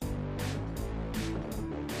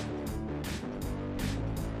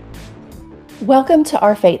Welcome to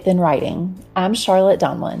Our Faith in Writing. I'm Charlotte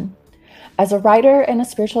Donlin. As a writer and a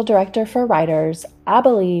spiritual director for writers, I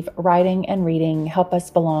believe writing and reading help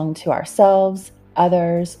us belong to ourselves,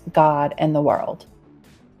 others, God, and the world.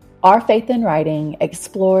 Our Faith in Writing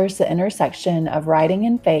explores the intersection of writing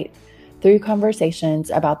and faith through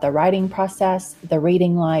conversations about the writing process, the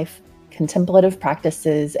reading life, contemplative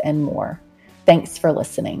practices, and more. Thanks for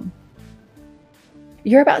listening.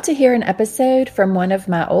 You're about to hear an episode from one of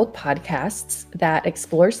my old podcasts that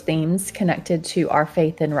explores themes connected to our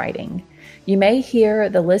faith in writing. You may hear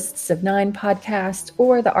the Lists of 9 podcast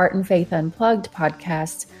or the Art and Faith Unplugged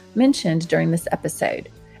podcast mentioned during this episode.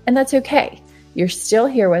 And that's okay. You're still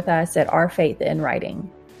here with us at Our Faith in Writing.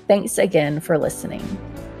 Thanks again for listening.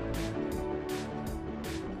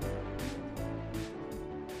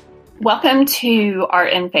 Welcome to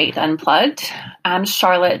Art and Faith Unplugged. I'm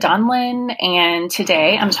Charlotte Donlin, and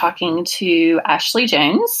today I'm talking to Ashley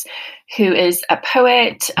Jones, who is a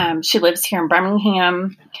poet. She lives here in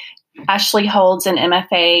Birmingham. Ashley holds an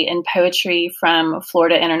MFA in poetry from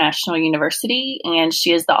Florida International University, and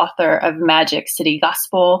she is the author of Magic City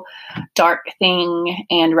Gospel, Dark Thing,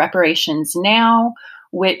 and Reparations Now,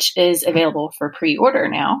 which is available for pre-order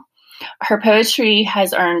now. Her poetry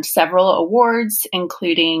has earned several awards,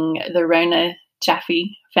 including the Rona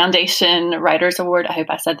Jaffe Foundation Writers Award. I hope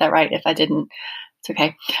I said that right. If I didn't, it's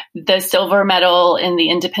okay. The Silver Medal in the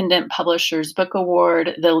Independent Publishers Book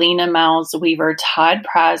Award, the Lena Miles Weaver Todd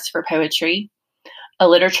Prize for Poetry, a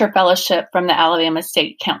Literature Fellowship from the Alabama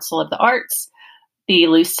State Council of the Arts, the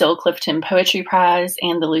Lucille Clifton Poetry Prize,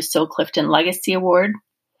 and the Lucille Clifton Legacy Award.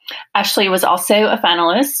 Ashley was also a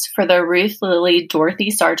finalist for the Ruth Lilly Dorothy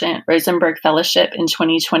Sargent Rosenberg Fellowship in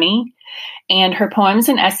 2020, and her poems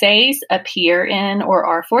and essays appear in or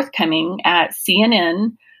are forthcoming at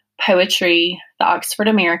CNN, Poetry, the Oxford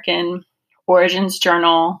American, Origins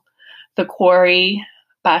Journal, The Quarry,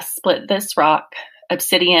 by Split This Rock,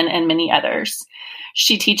 Obsidian, and many others.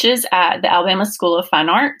 She teaches at the Alabama School of Fine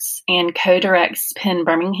Arts and co-directs PEN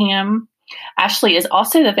Birmingham. Ashley is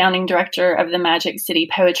also the founding director of the Magic City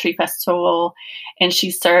Poetry Festival, and she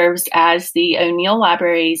serves as the O'Neill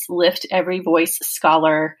Library's Lift Every Voice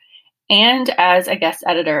Scholar and as a guest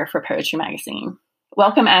editor for Poetry Magazine.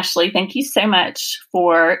 Welcome, Ashley. Thank you so much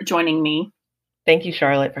for joining me. Thank you,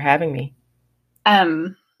 Charlotte, for having me.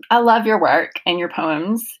 I love your work and your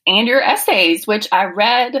poems and your essays, which I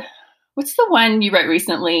read. What's the one you wrote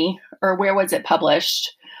recently, or where was it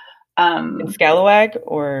published? In Scalawag,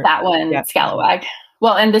 or that one, yeah. Scalawag.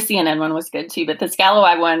 Well, and the CNN one was good too, but the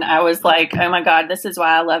Scalawag one, I was like, oh my God, this is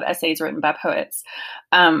why I love essays written by poets.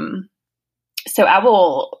 So I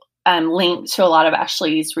will link to a lot of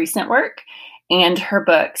Ashley's recent work and her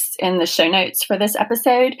books in the show notes for this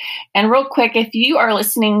episode. And real quick, if you are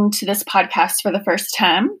listening to this podcast for the first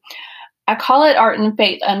time, I call it Art and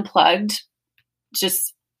Faith Unplugged,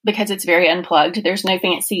 just because it's very unplugged. There's no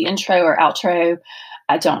fancy intro or outro.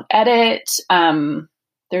 I don't edit.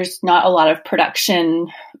 There's not a lot of production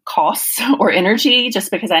costs or energy,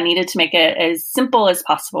 just because I needed to make it as simple as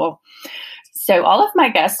possible. So all of my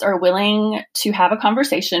guests are willing to have a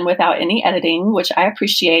conversation without any editing, which I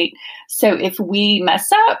appreciate. So if we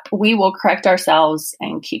mess up, we will correct ourselves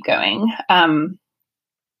and keep going.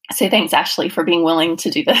 So thanks, Ashley, for being willing to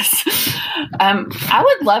do this. I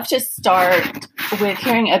would love to start with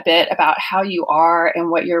hearing a bit about how you are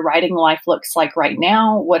and what your writing life looks like right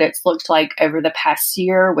now, what it's looked like over the past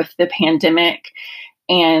year with the pandemic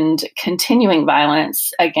and continuing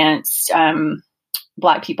violence against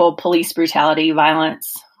Black people, police brutality,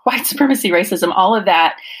 violence, white supremacy, racism, all of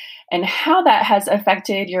that, and how that has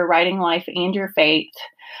affected your writing life and your faith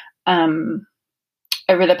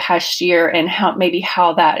over the past year, and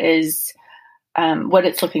how that is what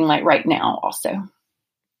it's looking like right now also.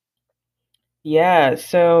 Yeah,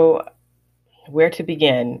 so where to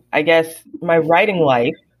begin? I guess my writing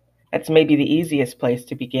life, that's maybe the easiest place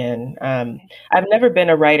to begin. I've never been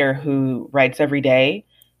a writer who writes every day.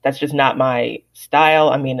 That's just not my style.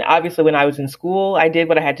 I mean, obviously when I was in school, I did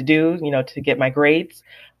what I had to do, to get my grades.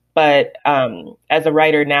 But as a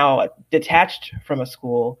writer now, detached from a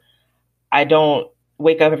school, I don't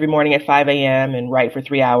wake up every morning at 5 a.m. and write for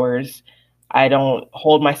 3 hours. I don't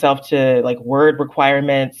hold myself to word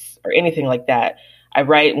requirements or anything like that. I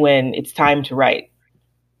write when it's time to write.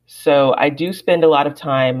 So I do spend a lot of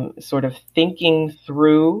time sort of thinking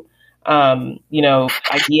through,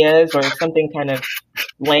 ideas, or something kind of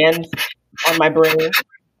lands on my brain.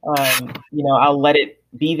 I'll let it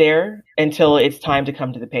be there until it's time to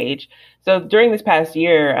come to the page. So during this past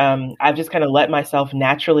year, I've just kind of let myself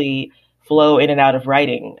naturally flow in and out of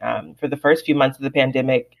writing. For the first few months of the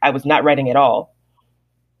pandemic, I was not writing at all.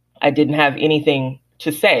 I didn't have anything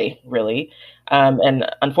to say, really. And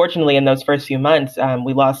unfortunately, in those first few months,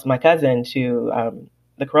 we lost my cousin to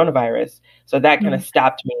the coronavirus. So that kind of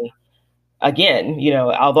stopped me again,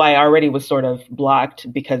 although I already was sort of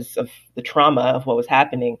blocked because of the trauma of what was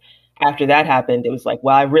happening. After that happened, it was like,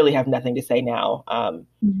 well, I really have nothing to say now.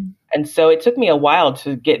 And so it took me a while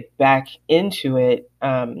to get back into it.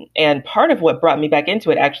 And part of what brought me back into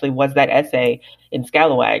it actually was that essay in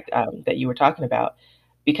Scalawag that you were talking about,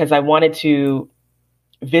 because I wanted to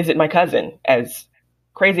visit my cousin. As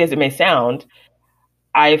crazy as it may sound,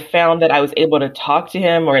 I found that I was able to talk to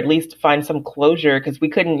him, or at least find some closure, because we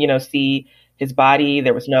couldn't, see his body.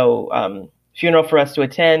 There was no funeral for us to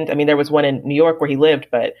attend. I mean, there was one in New York where he lived,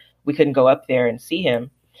 but we couldn't go up there and see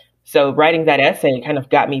him. So writing that essay kind of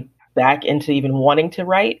got me back into even wanting to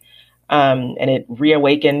write, and it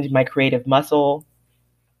reawakened my creative muscle.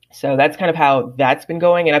 So that's kind of how that's been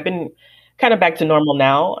going. And I've been kind of back to normal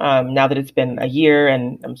now, now that it's been a year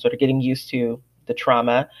and I'm sort of getting used to the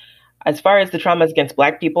trauma. As far as the traumas against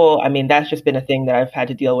Black people, I mean, that's just been a thing that I've had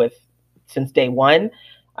to deal with since day one.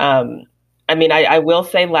 I mean, I will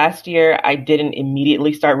say last year, I didn't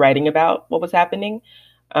immediately start writing about what was happening.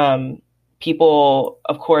 People,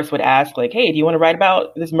 of course, would ask like, hey, do you want to write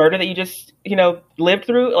about this murder that you just, lived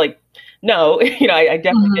through? Like, no, I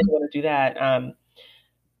definitely didn't want to do that.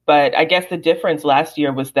 But I guess the difference last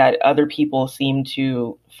year was that other people seemed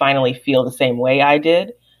to finally feel the same way I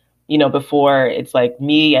did. Before it's like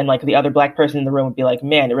me and like the other Black person in the room would be like,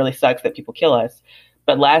 man, it really sucks that people kill us.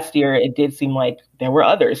 But last year, it did seem like there were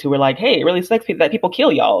others who were like, hey, it really sucks that people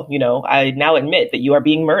kill y'all. I now admit that you are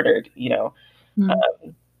being murdered,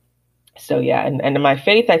 So, yeah. And my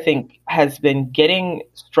faith, I think, has been getting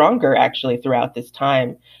stronger actually throughout this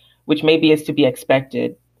time, which maybe is to be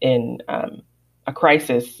expected in a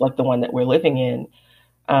crisis like the one that we're living in.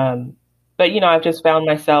 But, I've just found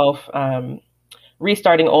myself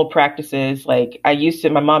restarting old practices. Like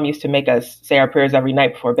my mom used to make us say our prayers every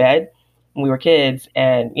night before bed when we were kids.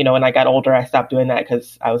 And, when I got older, I stopped doing that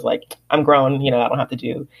because I was like, I'm grown, I don't have to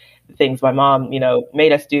do the things my mom,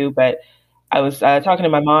 made us do. But I was talking to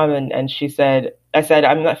my mom and I said,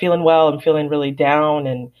 I'm not feeling well. I'm feeling really down.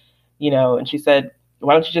 And, and she said,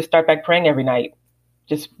 why don't you just start back praying every night?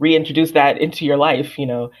 Just reintroduce that into your life,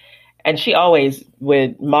 And she always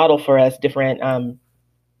would model for us different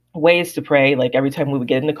ways to pray. Like every time we would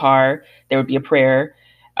get in the car, there would be a prayer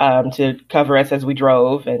to cover us as we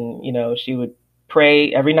drove. And, she would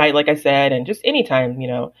pray every night, like I said, and just anytime,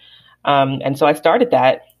 and so I started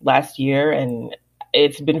that last year, and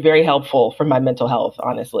it's been very helpful for my mental health,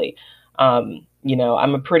 honestly. I'm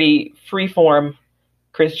a pretty free-form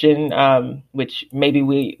Christian, which maybe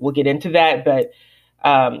we will get into that, but,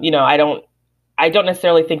 I don't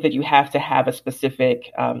necessarily think that you have to have a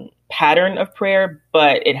specific pattern of prayer,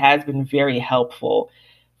 but it has been very helpful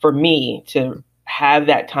for me to have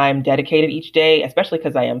that time dedicated each day, especially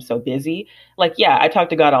because I am so busy. Like, yeah, I talk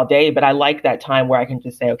to God all day, but I like that time where I can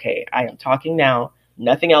just say, okay, I am talking now.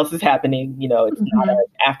 Nothing else is happening. It's not an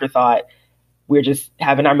afterthought. We're just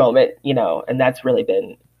having our moment, and that's really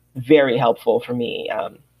been very helpful for me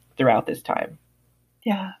throughout this time.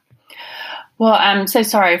 Yeah. Well, I'm so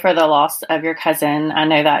sorry for the loss of your cousin. I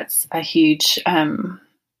know that's a huge,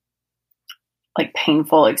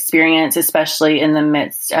 painful experience, especially in the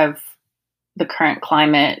midst of the current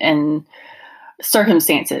climate and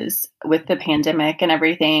circumstances with the pandemic and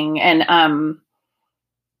everything. And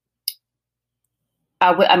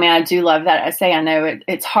I do love that essay. I know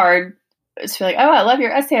it's hard to feel like, oh, I love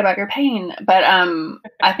your essay about your pain, but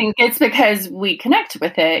I think it's because we connect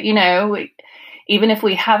with it. Even if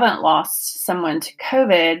we haven't lost someone to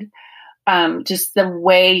COVID, just the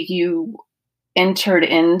way you entered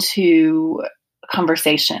into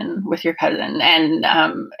conversation with your cousin and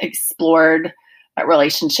explored that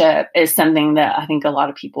relationship is something that I think a lot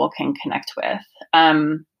of people can connect with.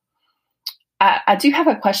 I do have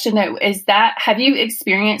a question though. Have you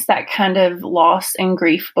experienced that kind of loss and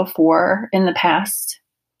grief before in the past?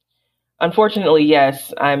 Unfortunately,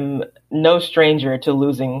 yes. I'm no stranger to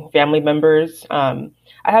losing family members. I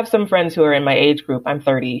have some friends who are in my age group. I'm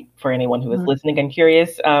 30 for anyone who is listening and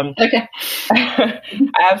curious. Okay. I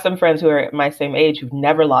have some friends who are my same age who've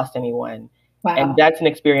never lost anyone. Wow. And that's an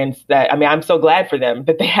experience that, I'm so glad for them,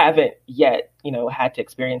 but they haven't yet, had to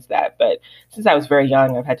experience that. But since I was very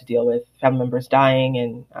young, I've had to deal with family members dying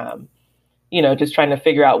and, just trying to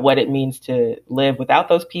figure out what it means to live without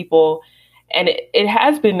those people. And it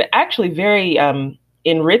has been actually very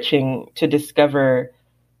enriching to discover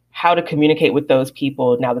how to communicate with those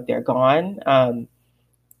people now that they're gone.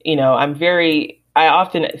 I'm very I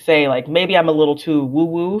often say, like, maybe I'm a little too woo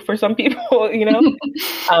woo for some people,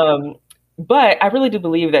 But I really do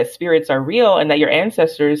believe that spirits are real and that your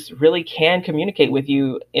ancestors really can communicate with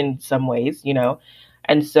you in some ways.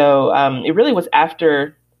 And so it really was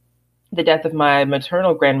after the death of my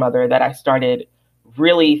maternal grandmother that I started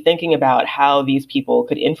really thinking about how these people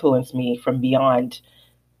could influence me from beyond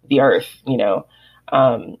the earth.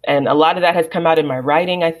 And a lot of that has come out in my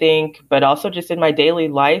writing, I think, but also just in my daily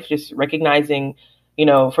life, just recognizing,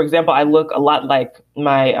 for example, I look a lot like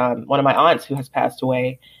my one of my aunts who has passed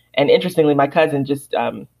away. And interestingly, my cousin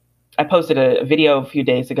I posted a video a few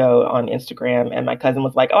days ago on Instagram, and my cousin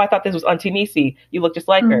was like, "Oh, I thought this was Auntie Nisi. You look just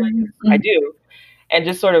like her." Mm-hmm. I do. And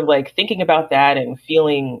just sort of like thinking about that and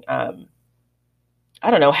feeling, I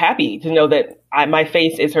don't know, happy to know that my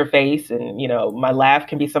face is her face, and my laugh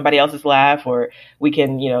can be somebody else's laugh, or we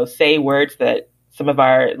can say words that some of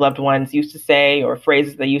our loved ones used to say, or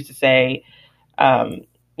phrases they used to say.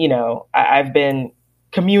 I've been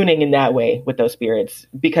communing in that way with those spirits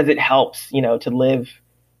because it helps to live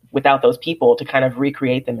without those people, to kind of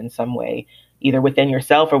recreate them in some way, either within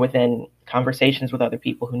yourself or within conversations with other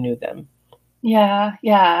people who knew them. Yeah,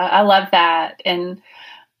 I love that. And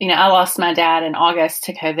I lost my dad in August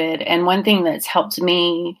to COVID. And one thing that's helped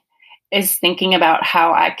me is thinking about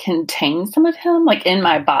how I contain some of him, like in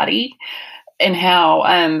my body, and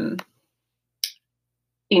how,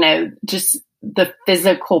 just the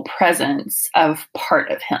physical presence of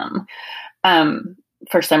part of him,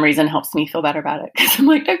 for some reason helps me feel better about it. Cause I'm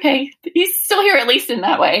like, okay, he's still here, at least in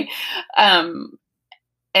that way. And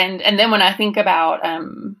then when I think about,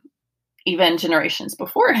 even generations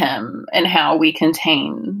before him and how we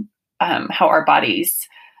contain, how our bodies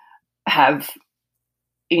have,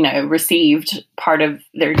 received part of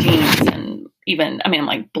their genes, and even,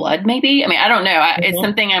 like blood, maybe. I don't know. It's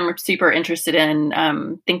something I'm super interested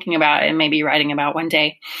in, thinking about and maybe writing about one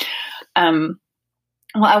day. Well,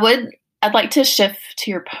 I'd like to shift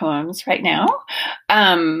to your poems right now.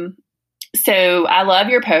 So I love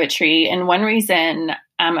your poetry. And one reason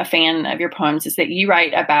I'm a fan of your poems is that you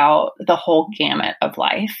write about the whole gamut of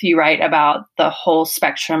life. You write about the whole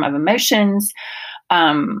spectrum of emotions.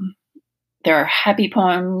 There are happy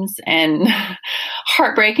poems and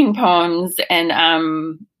heartbreaking poems. And,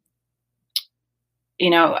 I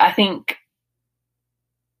think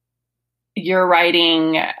your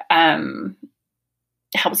writing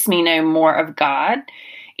helps me know more of God,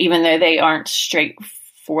 even though they aren't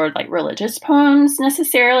straightforward, like religious poems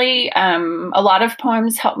necessarily. A lot of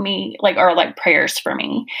poems help me, are like prayers for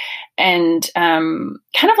me. And kind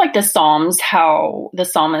of like the Psalms, how the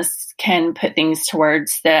psalmist can put things to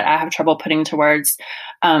words that I have trouble putting to words.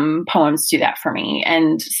 Poems do that for me.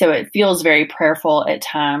 And so it feels very prayerful at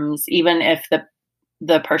times, even if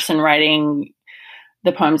the person writing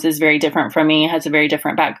the poems is very different from me, has a very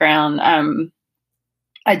different background.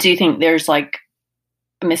 I do think there's like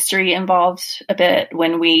a mystery involved a bit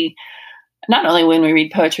not only when we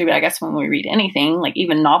read poetry, but I guess when we read anything, like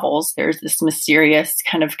even novels, there's this mysterious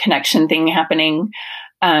kind of connection thing happening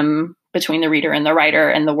between the reader and the writer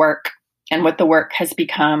and the work, and what the work has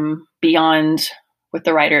become beyond what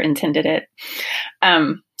the writer intended it.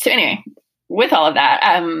 So anyway, with all of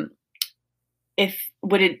that,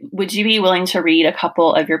 would you be willing to read a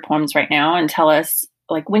couple of your poems right now and tell us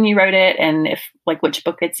like when you wrote it, and if like which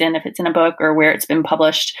book it's in, if it's in a book, or where it's been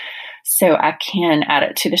published, so I can add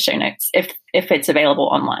it to the show notes if it's available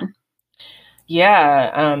online?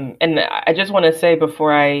 Yeah. And I just want to say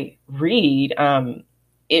before I read,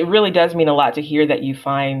 it really does mean a lot to hear that you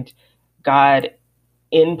find God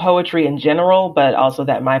in poetry in general, but also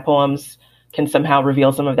that my poems can somehow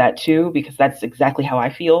reveal some of that too, because that's exactly how I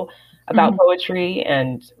feel about poetry.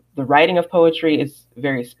 And the writing of poetry is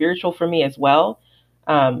very spiritual for me as well.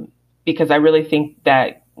 Because I really think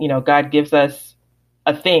that, God gives us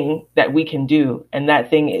a thing that we can do, and that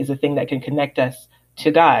thing is a thing that can connect us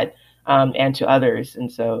to God, and to others.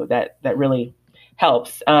 And so that really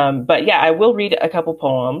helps. But yeah, I will read a couple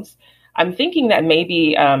poems. I'm thinking that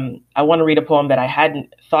maybe, I want to read a poem that I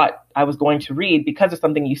hadn't thought I was going to read because of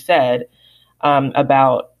something you said,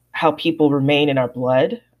 about how people remain in our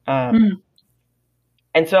blood. And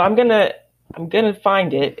so I'm gonna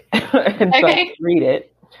find it and so I can read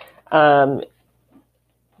it. Let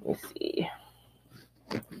me see.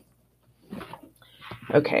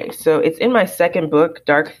 Okay, so it's in my second book,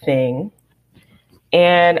 Dark Thing,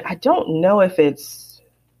 and I don't know if it's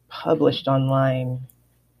published online.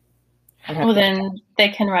 Well, then they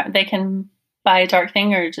can buy Dark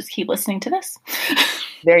Thing, or just keep listening to this.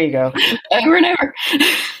 There you go. Over and over.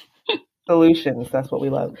 Solutions. That's what we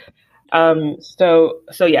love. So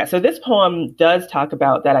this poem does talk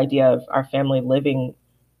about that idea of our family living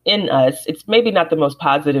in us. It's maybe not the most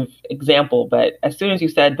positive example, but as soon as you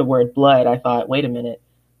said the word blood, I thought, wait a minute,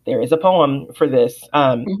 there is a poem for this.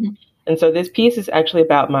 Mm-hmm. And so this piece is actually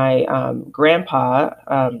about my grandpa.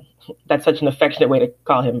 That's such an affectionate way to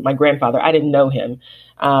call him, my grandfather. I didn't know him.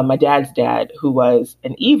 My dad's dad, who was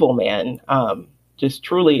an evil man, just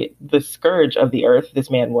truly the scourge of the earth. This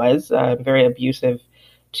man was very abusive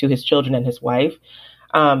to his children and his wife.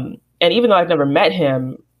 And even though I've never met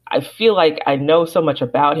him, I feel like I know so much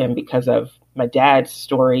about him because of my dad's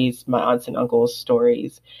stories, my aunts and uncles'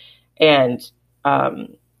 stories. And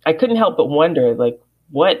I couldn't help but wonder, like,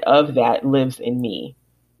 what of that lives in me,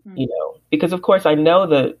 because of course I know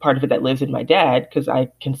the part of it that lives in my dad because I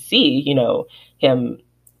can see, him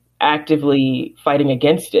actively fighting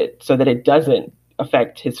against it so that it doesn't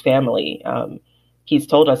affect his family. He's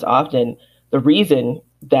told us often the reason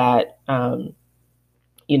that,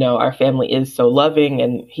 our family is so loving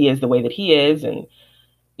and he is the way that he is and,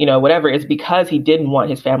 whatever is because he didn't want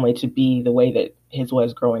his family to be the way that his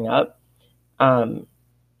was growing up.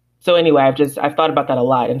 So anyway, I've thought about that a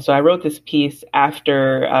lot. And so I wrote this piece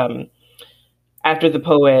after the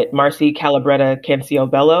poet Marcy Calabretta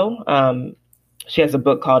Canciobello. She has a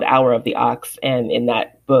book called Hour of the Ox. And in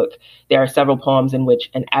that book, there are several poems in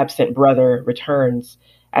which an absent brother returns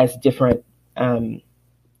as different,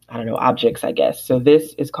 objects, I guess. So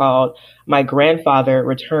this is called My Grandfather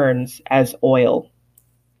Returns as Oil.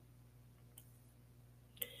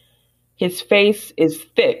 His face is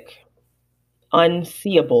thick,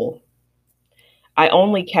 unseeable. I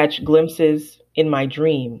only catch glimpses in my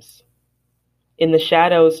dreams, in the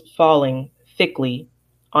shadows falling thickly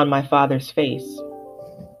on my father's face.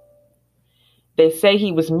 They say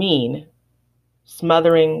he was mean,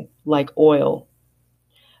 smothering like oil,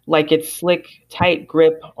 like its slick, tight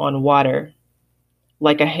grip on water,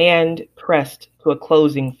 like a hand pressed to a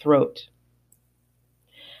closing throat.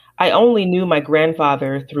 I only knew my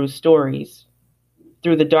grandfather through stories,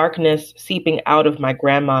 through the darkness seeping out of my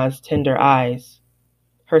grandma's tender eyes,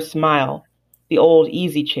 her smile, the old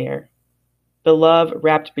easy chair, the love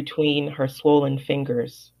wrapped between her swollen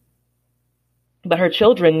fingers. But her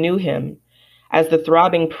children knew him as the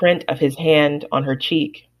throbbing print of his hand on her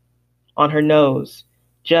cheek, on her nose,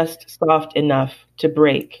 just soft enough to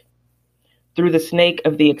break, through the snake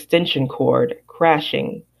of the extension cord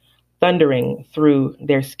crashing, thundering through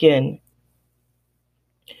their skin.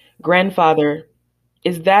 Grandfather,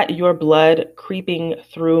 is that your blood creeping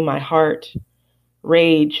through my heart?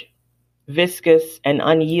 Rage, viscous and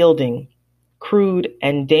unyielding, crude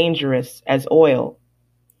and dangerous as oil?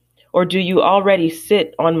 Or do you already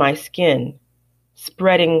sit on my skin,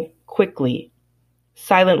 spreading quickly,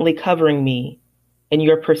 silently covering me in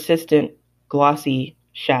your persistent, glossy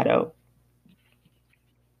shadow?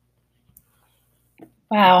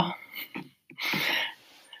 Wow.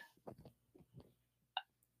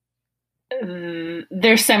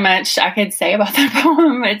 There's so much I could say about that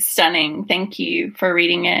poem. It's stunning. Thank you for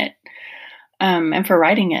reading it, and for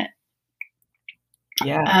writing it.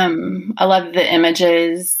 Yeah. I love the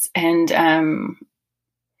images and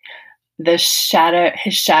his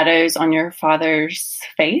shadows on your father's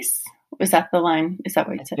face. Was that the line? Is that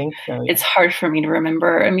what you said? I think so. Yeah. It's hard for me to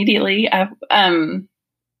remember immediately.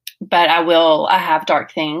 But I have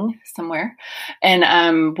Dark Thing somewhere,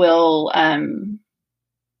 and will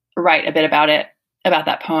write a bit about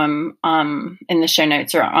that poem in the show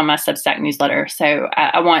notes or on my Substack newsletter. So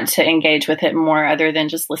I want to engage with it more other than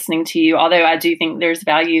just listening to you, although I do think there's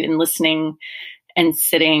value in listening and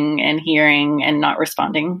sitting and hearing and not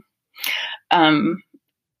responding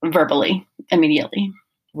verbally immediately.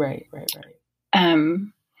 Right.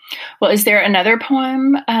 Well, is there another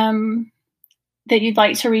poem that you'd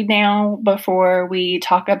like to read now before we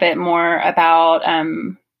talk a bit more about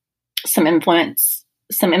some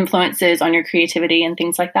influences on your creativity and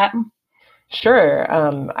things like that? Sure.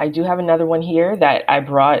 I do have another one here that I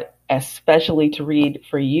brought especially to read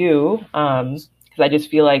for you, because I just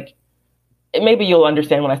feel like maybe you'll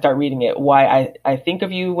understand when I start reading it why I think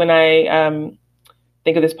of you when I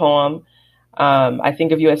think of this poem. I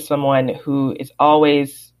think of you as someone who is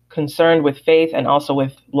always concerned with faith and also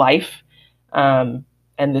with life. And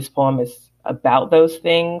this poem is about those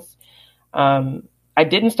things. I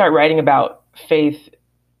didn't start writing about faith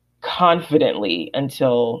confidently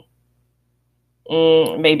until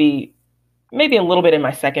maybe a little bit in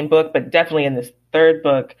my second book, but definitely in this third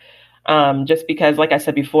book. Just because, like I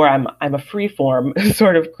said before, I'm a freeform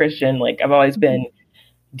sort of Christian. Like I've always been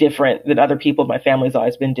different than other people. My family's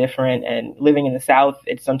always been different, and living in the South,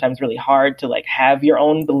 it's sometimes really hard to like have your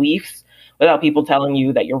own beliefs without people telling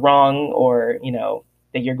you that you're wrong or,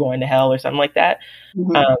 that you're going to hell or something like that.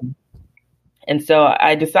 Mm-hmm. And so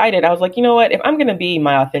I decided, I was like, you know what, if I'm going to be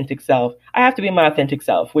my authentic self, I have to be my authentic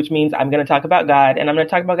self, which means I'm going to talk about God, and I'm going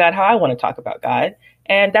to talk about God how I want to talk about God.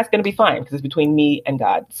 And that's going to be fine because it's between me and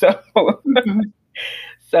God. So,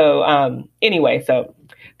 anyway, so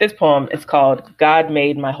this poem is called God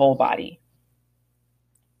Made My Whole Body.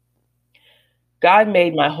 God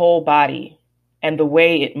made my whole body, and the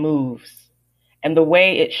way it moves, and the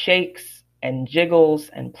way it shakes and jiggles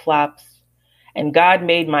and plops. And God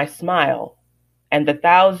made my smile, and the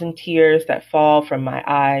 1,000 tears that fall from my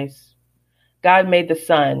eyes. God made the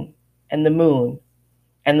sun and the moon,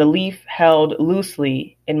 and the leaf held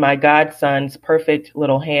loosely in my godson's perfect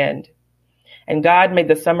little hand. And God made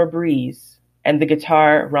the summer breeze, and the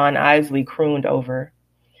guitar Ron Isley crooned over.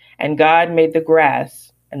 And God made the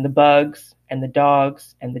grass, and the bugs, and the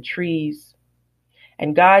dogs, and the trees.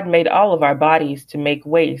 And God made all of our bodies to make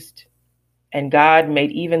waste. And God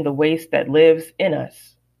made even the waste that lives in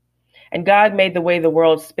us. And God made the way the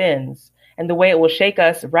world spins, and the way it will shake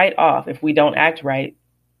us right off if we don't act right.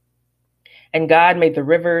 And God made the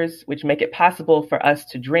rivers which make it possible for us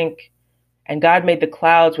to drink. And God made the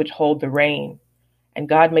clouds which hold the rain. And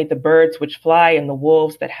God made the birds which fly and the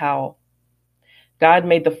wolves that howl. God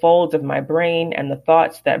made the folds of my brain and the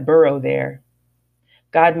thoughts that burrow there.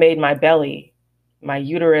 God made my belly, my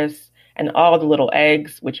uterus, and all the little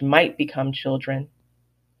eggs which might become children.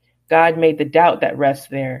 God made the doubt that rests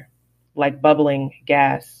there, like bubbling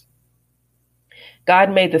gas.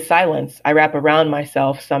 God made the silence I wrap around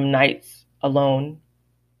myself some nights alone.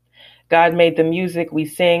 God made the music we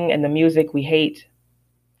sing and the music we hate.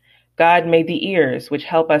 God made the ears which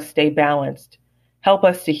help us stay balanced, help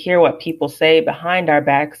us to hear what people say behind our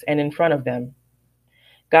backs and in front of them.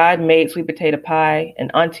 God made sweet potato pie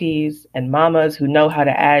and aunties and mamas who know how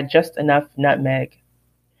to add just enough nutmeg.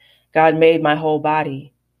 God made my whole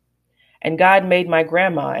body. And God made my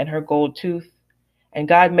grandma and her gold tooth. And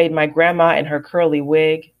God made my grandma and her curly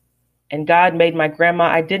wig. And God made my grandma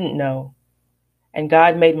I didn't know. And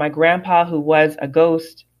God made my grandpa who was a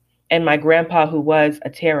ghost, and my grandpa who was a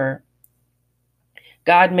terror.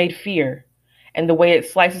 God made fear, and the way it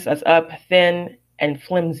slices us up thin and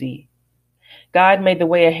flimsy. God made the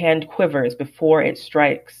way a hand quivers before it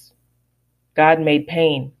strikes. God made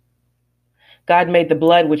pain. God made the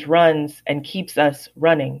blood which runs and keeps us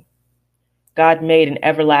running. God made an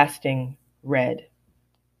everlasting red.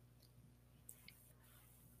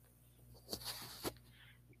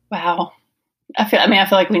 Wow. I feel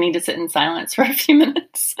like we need to sit in silence for a few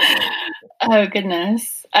minutes. Oh,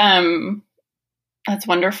 goodness. That's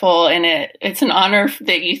wonderful. And it's an honor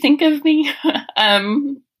that you think of me.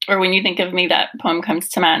 Or when you think of me, that poem comes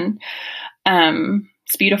to mind.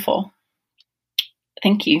 It's beautiful.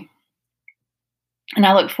 Thank you. And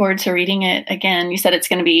I look forward to reading it again. You said it's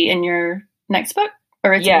going to be in your next book?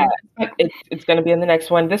 Or it's it's going to be in the next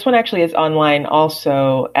one. This one actually is online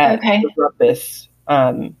also at the Rumpus.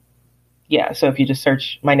 So if you just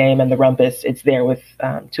search my name and the Rumpus, it's there with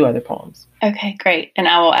 2 other poems. Okay, great. And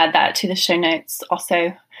I will add that to the show notes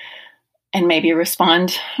also, and maybe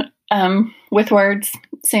respond with words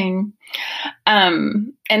soon.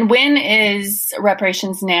 And when is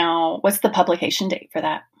Reparations Now? What's the publication date for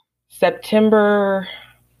that? September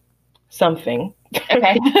something.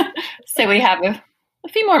 Okay. So we have a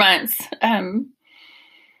few more months. And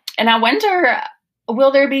I wonder,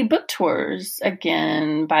 will there be book tours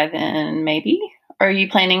again by then, maybe? Are you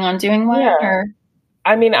planning on doing one? Yeah. Or?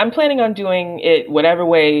 I mean, I'm planning on doing it whatever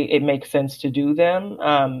way it makes sense to do them.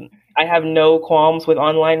 I have no qualms with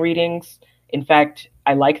online readings. In fact,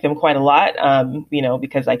 I like them quite a lot,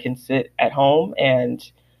 because I can sit at home and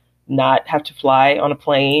not have to fly on a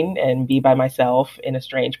plane and be by myself in a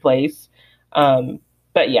strange place.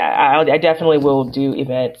 But yeah, I definitely will do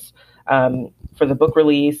events for the book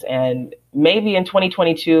release, and maybe in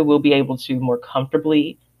 2022 we'll be able to more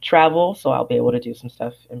comfortably travel, so I'll be able to do some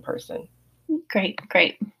stuff in person. Great.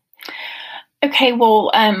 Okay, well,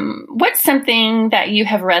 what's something that you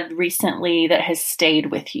have read recently that has stayed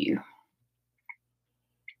with you?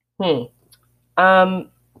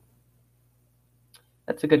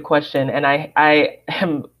 That's a good question, and I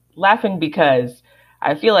am laughing because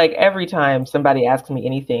I feel like every time somebody asks me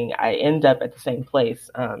anything, I end up at the same place.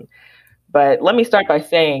 But let me start by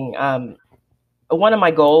saying one of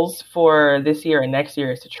my goals for this year and next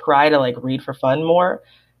year is to try to read for fun more,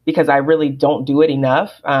 because I really don't do it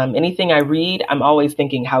enough. Anything I read, I'm always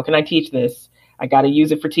thinking, how can I teach this? I got to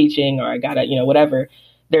use it for teaching, or I got to, whatever.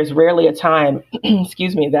 There's rarely a time,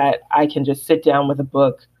 excuse me, that I can just sit down with a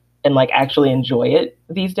book and actually enjoy it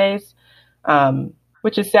these days,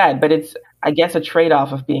 which is sad. But I guess, a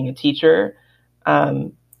trade-off of being a teacher.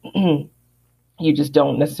 You just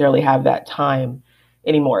don't necessarily have that time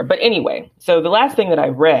anymore. But anyway, so the last thing that I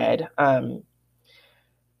read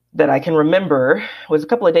that I can remember was a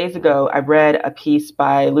couple of days ago. I read a piece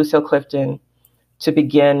by Lucille Clifton to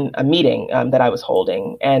begin a meeting that I was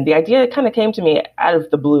holding. And the idea kind of came to me out of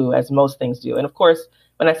the blue, as most things do. And of course,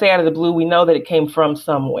 when I say out of the blue, we know that it came from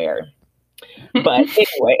somewhere. But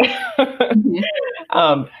anyway,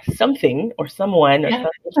 something or someone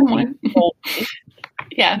or something told me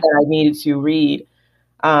that I needed to read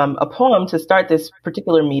a poem to start this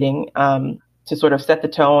particular meeting, to sort of set the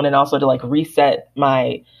tone and also to like reset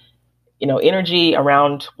my, energy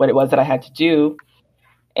around what it was that I had to do.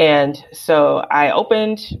 And so I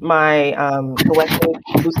opened my collected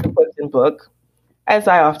Lucille Clifton book, as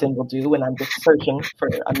I often will do when I'm just searching for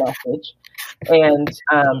a message. And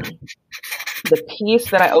the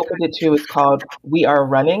piece that I opened it to is called "We Are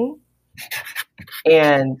Running."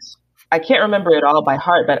 And I can't remember it all by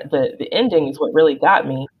heart, but the ending is what really got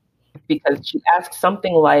me, because she asks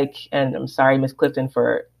something like, and I'm sorry, Miss Clifton,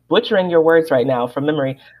 for butchering your words right now from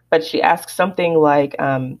memory, but she asks something like,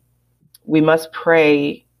 we must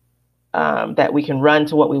pray that we can run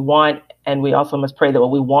to what we want, and we also must pray that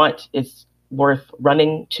what we want is worth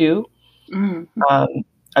running to. Mm-hmm.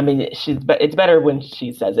 I mean, it's better when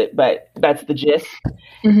she says it, but that's the gist.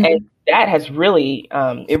 Mm-hmm. And that has really,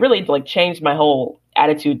 it really like changed my whole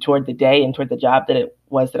attitude toward the day and toward the job that it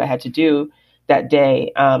was that I had to do that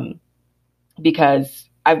day. Because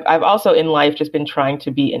I've also in life just been trying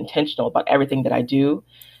to be intentional about everything that I do.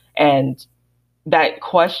 And that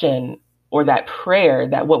question or that prayer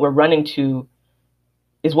that what we're running to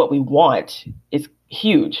is what we want is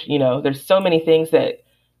huge. There's so many things that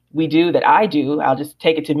we do, that I do. I'll just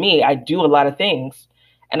take it to me. I do a lot of things.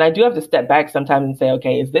 And I do have to step back sometimes and say,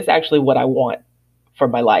 okay, is this actually what I want for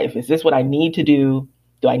my life? Is this what I need to do?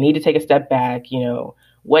 Do I need to take a step back?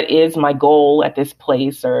 What is my goal at this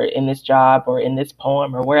place or in this job or in this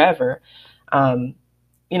poem or wherever? And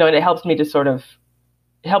it helps me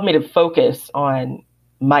to focus on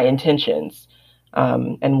my intentions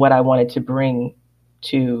and what I wanted to bring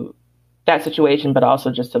to that situation, but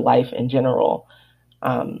also just to life in general.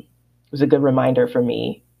 It was a good reminder for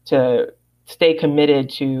me to stay committed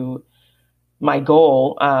to my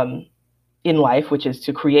goal in life, which is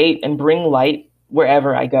to create and bring light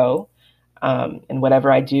wherever I go and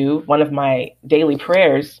whatever I do. One of my daily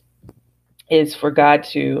prayers is for God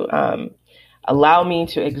to allow me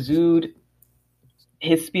to exude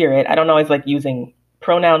His Spirit. I don't always like using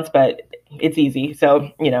pronouns, but it's easy. So,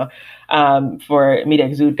 for me to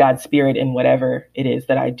exude God's Spirit in whatever it is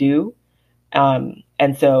that I do.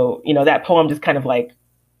 And so, that poem just kind of like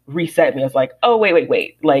reset me. I was like, oh,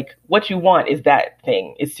 wait. Like what you want is that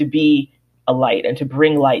thing, is to be a light and to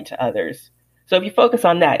bring light to others. So if you focus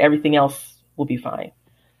on that, everything else will be fine.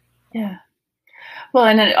 Yeah. Well,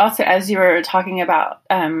 and it also, as you were talking about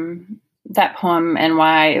that poem and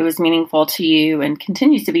why it was meaningful to you and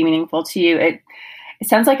continues to be meaningful to you, it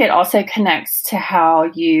sounds like it also connects to how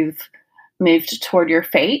you've moved toward your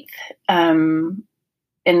faith in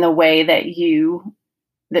the way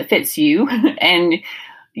that fits you and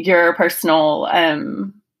your personal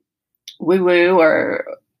woo-woo,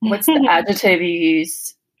 or what's the adjective you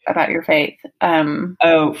use about your faith?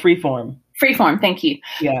 Freeform. Freeform, thank you.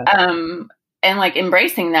 Yeah. And like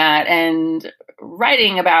embracing that and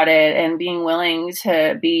writing about it and being willing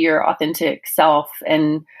to be your authentic self.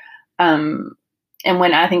 And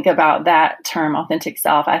when I think about that term, authentic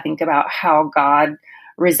self, I think about how God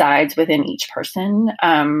resides within each person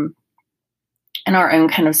and our own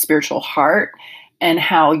kind of spiritual heart, and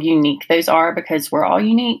how unique those are, because we're all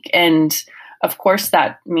unique. And of course,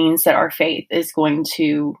 that means that our faith is going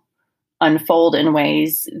to unfold in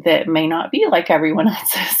ways that may not be like everyone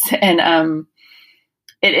else's. And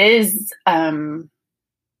it is sad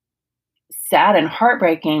and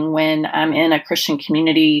heartbreaking when I'm in a Christian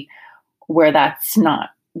community where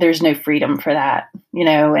there's no freedom for that,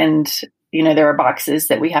 and, there are boxes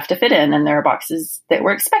that we have to fit in, and there are boxes that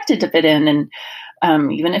we're expected to fit in. And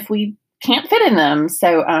even if we can't fit in them.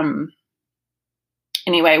 So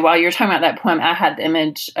anyway, while you're talking about that poem, I had the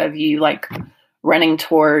image of you like running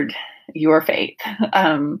toward your faith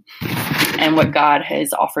and what God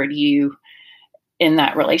has offered you in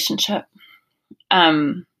that relationship.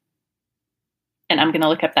 And I'm going to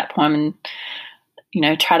look up that poem and,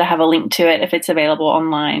 try to have a link to it if it's available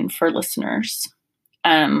online for listeners.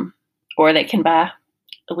 Or they can buy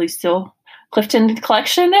a Lucille Clifton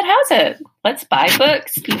collection that has it. Let's buy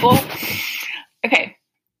books, people. Okay.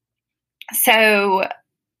 So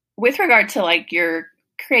with regard to like your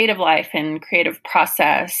creative life and creative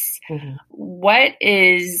process, what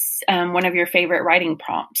is one of your favorite writing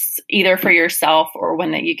prompts, either for yourself or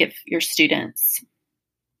one that you give your students?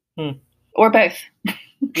 Or both?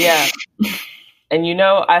 Yeah. And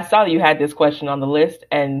I saw you had this question on the list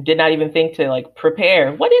and did not even think to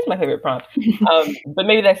prepare. What is my favorite prompt? But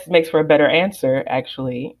maybe that makes for a better answer,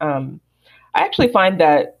 actually. I actually find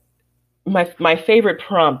that my favorite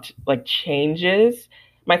prompt changes.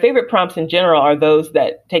 My favorite prompts in general are those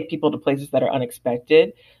that take people to places that are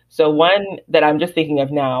unexpected. So one that I'm just thinking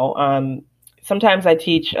of now, sometimes I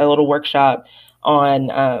teach a little workshop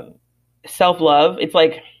on self-love. It's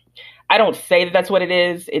I don't say that that's what it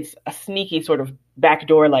is. It's a sneaky sort of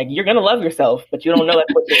backdoor, you're going to love yourself, but you don't know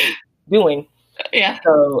that's what you're doing. Yeah.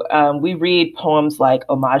 So we read poems like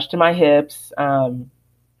Homage to My Hips.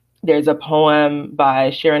 There's a poem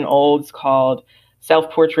by Sharon Olds called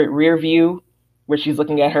Self-Portrait Rear View, where she's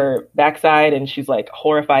looking at her backside and she's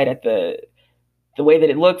horrified at the way that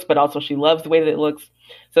it looks, but also she loves the way that it looks.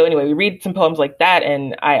 So anyway, we read some poems like that,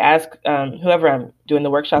 and I ask whoever I'm doing the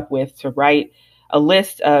workshop with to write a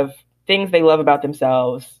list of things they love about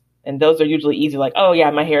themselves. And those are usually easy, oh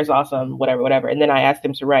yeah, my hair is awesome, whatever. And then I ask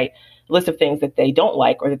them to write a list of things that they don't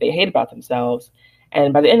like or that they hate about themselves.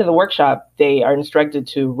 And by the end of the workshop, they are instructed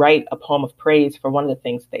to write a poem of praise for one of the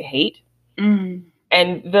things they hate. And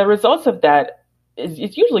the results of that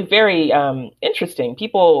is usually very interesting.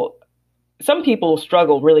 Some people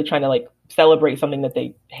struggle really trying to celebrate something that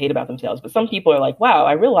they hate about themselves. But some people are wow,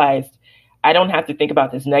 I realized I don't have to think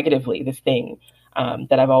about this negatively, this thing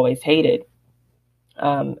that I've always hated.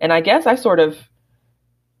 And I guess I sort of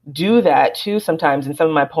do that too sometimes in some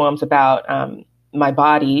of my poems about my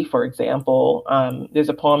body, for example. There's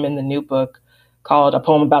a poem in the new book called A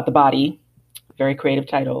Poem About the Body, very creative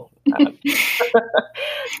title.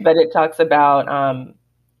 But it talks about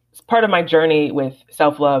it's part of my journey with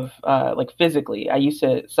self-love, physically. I used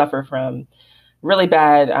to suffer from really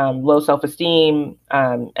bad low self-esteem.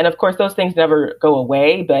 And of course, those things never go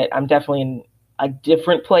away, but I'm definitely in a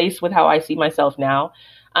different place with how I see myself now.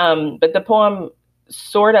 But the poem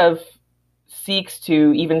sort of seeks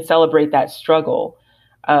to even celebrate that struggle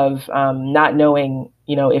of not knowing,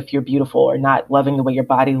 if you're beautiful, or not loving the way your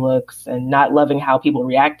body looks, and not loving how people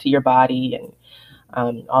react to your body, and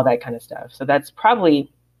all that kind of stuff. So that's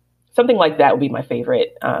probably something like that would be my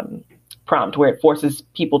favorite prompt, where it forces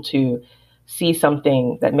people to see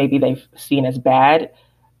something that maybe they've seen as bad.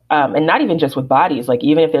 And not even just with bodies,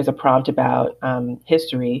 even if there's a prompt about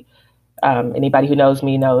history, anybody who knows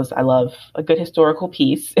me knows I love a good historical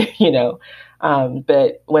piece,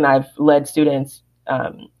 but when I've led students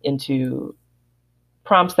into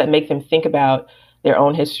prompts that make them think about their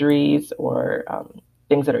own histories or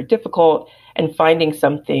things that are difficult, and finding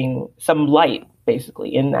some light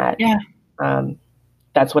basically in that. Yeah.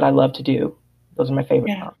 That's what I love to do. Those are my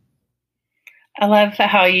favorite prompts. I love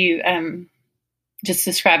how you just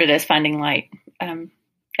describe it as finding light and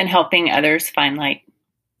helping others find light.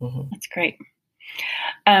 That's great.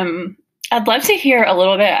 I'd love to hear a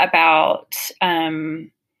little bit about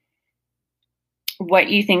what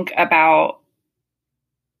you think about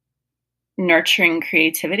nurturing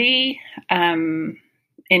creativity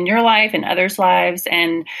in your life and others' lives,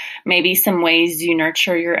 and maybe some ways you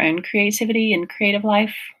nurture your own creativity and creative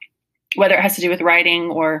life, whether it has to do with writing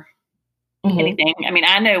or anything. I mean,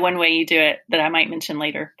 I know one way you do it that I might mention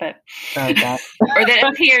later, but or that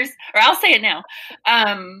appears, or I'll say it now.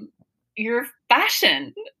 Your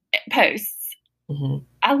fashion posts,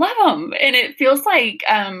 I love them, and it feels like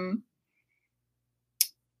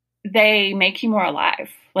they make you more alive.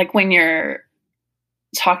 When you're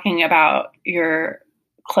talking about your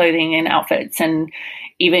clothing and outfits, and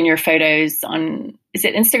even your photos on, is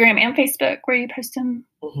it Instagram and Facebook where you post them?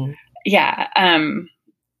 Yeah. And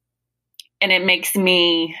it makes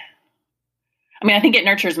me, I think it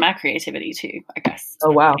nurtures my creativity too, I guess.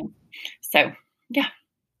 Oh, wow. So, yeah.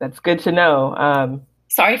 That's good to know.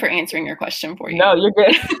 Sorry for answering your question for you. No, you're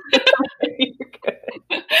good. You're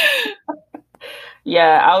good.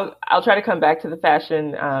 Yeah, I'll try to come back to the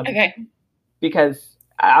fashion. Okay. Because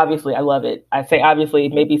obviously I love it. I say obviously,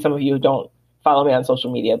 maybe some of you don't follow me on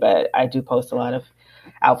social media, but I do post a lot of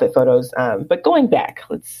outfit photos. But going back,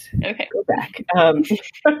 let's go back.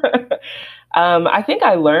 I think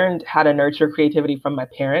I learned how to nurture creativity from my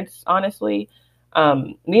parents, honestly.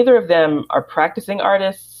 Neither of them are practicing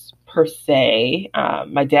artists per se.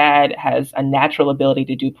 My dad has a natural ability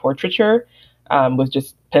to do portraiture with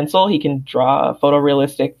just pencil. He can draw a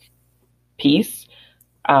photorealistic piece.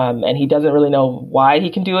 And he doesn't really know why he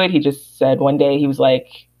can do it. He just said one day he was like,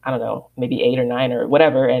 I don't know, maybe 8 or 9 or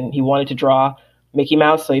whatever. And he wanted to draw Mickey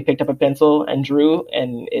Mouse. So he picked up a pencil and drew,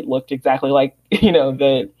 and it looked exactly like,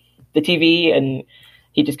 the TV, and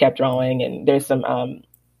he just kept drawing. And there's some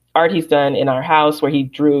art he's done in our house where he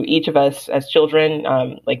drew each of us as children,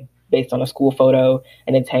 like based on a school photo,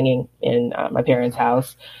 and it's hanging in my parents'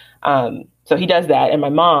 house. So he does that. And my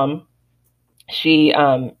mom, she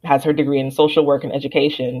has her degree in social work and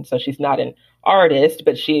education. So she's not an artist,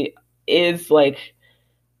 but she is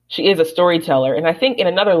a storyteller. And I think in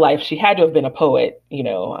another life, she had to have been a poet,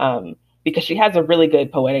 because she has a really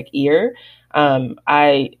good poetic ear.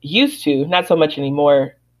 I used to, not so much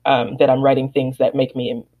anymore, that I'm writing things that make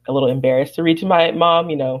me a little embarrassed to read to my mom,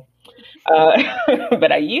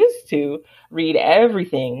 but I used to read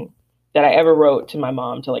everything that I ever wrote to my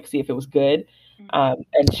mom to see if it was good. And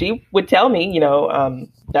she would tell me,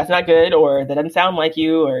 that's not good, or that doesn't sound like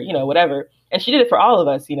you, or, whatever. And she did it for all of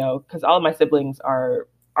us, because all of my siblings are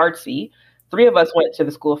artsy. 3 of us went to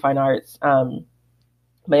the School of Fine Arts.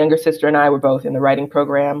 My younger sister and I were both in the writing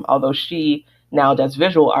program, although she now does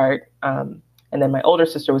visual art. And then my older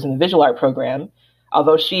sister was in the visual art program,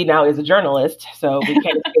 although she now is a journalist. So we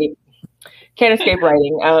can't escape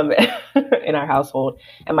writing in our household.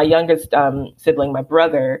 And my youngest sibling, my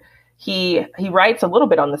brother, he writes a little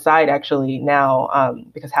bit on the side actually now,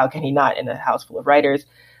 because how can he not in a house full of writers?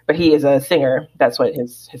 But he is a singer. That's what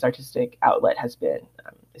his artistic outlet has been,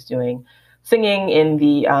 is doing singing in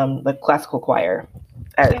the classical choir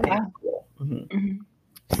at school. Mm-hmm.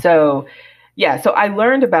 Mm-hmm. So I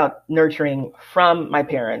learned about nurturing from my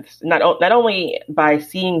parents, not only by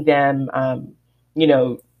seeing them,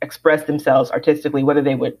 express themselves artistically, whether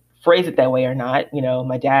they would phrase it that way or not.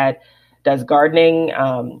 My dad does gardening,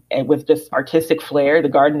 and with just artistic flair. The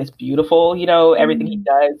garden is beautiful. Everything he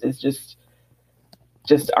does is just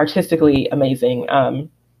artistically amazing.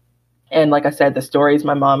 And like I said, the stories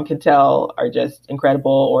my mom can tell are just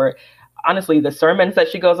incredible. Or honestly, the sermons that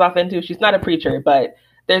she goes off into, she's not a preacher, but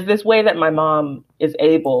there's this way that my mom is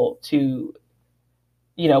able to,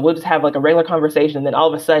 we'll just have a regular conversation. And then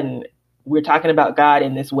all of a sudden we're talking about God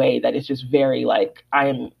in this way that is just very I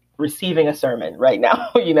am receiving a sermon right now,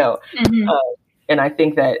 Mm-hmm. And I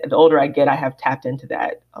think that the older I get, I have tapped into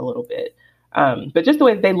that a little bit. But just the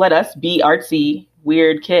way that they let us be artsy,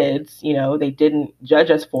 weird kids, they didn't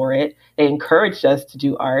judge us for it. They encouraged us to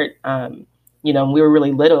do art. When we were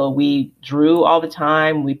really little, we drew all the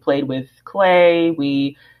time. We played with clay.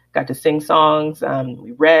 We got to sing songs.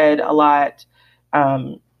 We read a lot.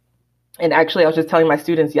 And actually, I was just telling my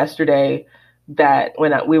students yesterday that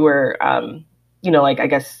when we were, I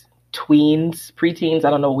guess tweens, preteens, I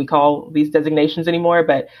don't know what we call these designations anymore,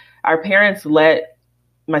 but our parents let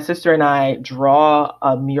my sister and I draw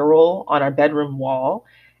a mural on our bedroom wall.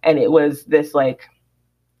 And it was this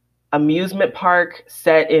amusement park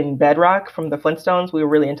set in bedrock from the Flintstones. We were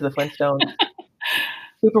really into the Flintstones.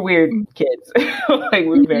 Super weird kids. We were very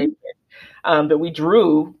weird. But we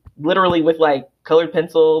drew literally with colored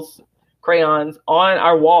pencils, crayons on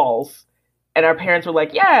our walls. And our parents were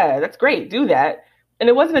like, yeah, that's great. Do that. And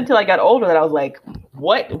it wasn't until I got older that I was like,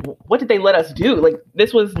 what did they let us do?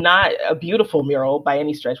 This was not a beautiful mural by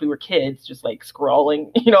any stretch. We were kids just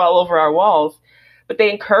scrawling, all over our walls. But they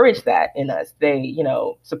encouraged that in us. They,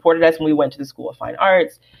 supported us when we went to the School of Fine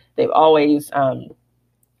Arts. They've always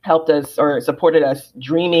helped us or supported us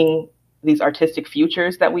dreaming these artistic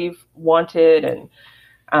futures that we've wanted. And,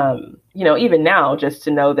 even now, just to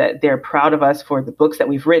know that they're proud of us for the books that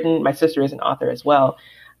we've written. My sister is an author as well.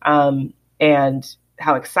 And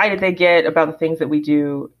how excited they get about the things that we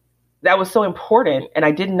do. That was so important. And I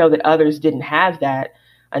didn't know that others didn't have that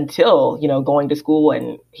until, going to school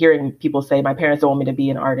and hearing people say, my parents don't want me to be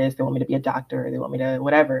an artist. They want me to be a doctor. They want me to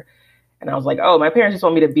whatever. And I was like, oh, my parents just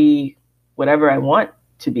want me to be whatever I want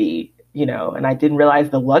to be, and I didn't realize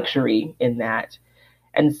the luxury in that.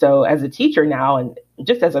 And so as a teacher now, and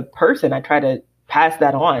just as a person, I try to pass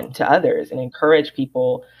that on to others and encourage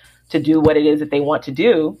people to do what it is that they want to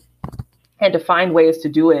do, and to find ways to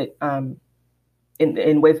do it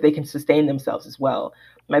in ways they can sustain themselves as well.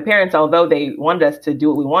 My parents, although they wanted us to do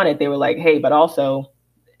what we wanted, they were like, hey, but also,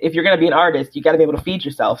 if you're going to be an artist, you got to be able to feed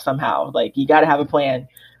yourself somehow. You got to have a plan.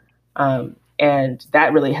 And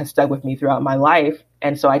that really has stuck with me throughout my life.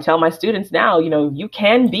 And so I tell my students now, you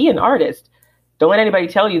can be an artist. Don't let anybody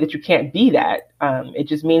tell you that you can't be that. It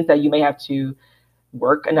just means that you may have to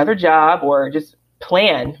work another job or just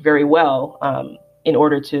plan very well in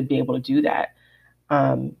order to be able to do that.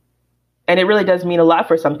 And it really does mean a lot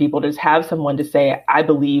for some people to just have someone to say, I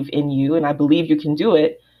believe in you and I believe you can do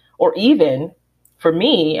it. Or even for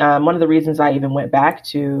me, one of the reasons I even went back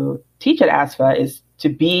to teach at ASFA is to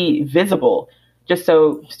be visible, just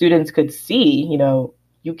so students could see,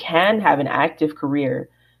 you can have an active career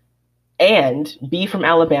and be from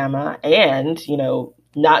Alabama and,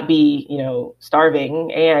 not be,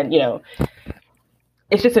 starving. And,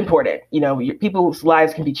 it's just important, people's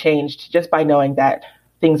lives can be changed just by knowing that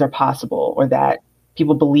things are possible, or that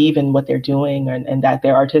people believe in what they're doing, and that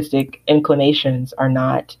their artistic inclinations are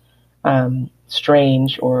not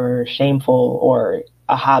strange or shameful or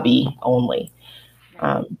a hobby only.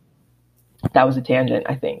 That was a tangent,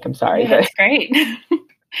 I think. I'm sorry. Yeah, that's great.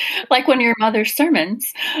 Like one of your mother's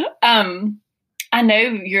sermons. I know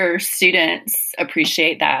your students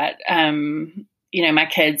appreciate that. My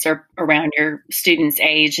kids are around your students'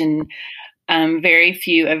 age, and very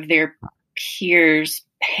few of their peers'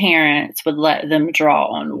 parents would let them draw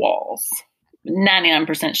on walls.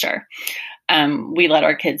 99% sure. We let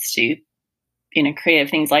our kids do, creative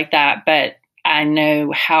things like that, but I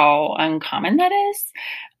know how uncommon that is.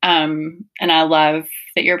 And I love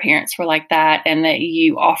that your parents were like that, and that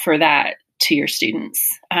you offer that to your students.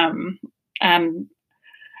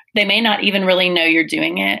 They may not even really know you're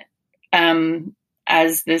doing it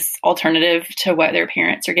as this alternative to what their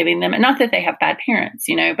parents are giving them. And not that they have bad parents,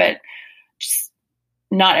 but just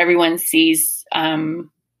not everyone sees the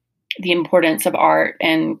importance of art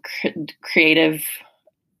and creative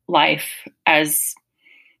life as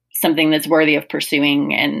something that's worthy of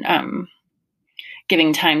pursuing and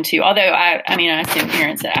giving time to. Although I assume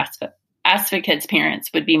parents that ask for kids'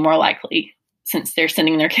 parents would be more likely, since they're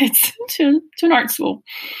sending their kids to an art school.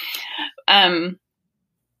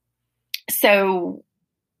 So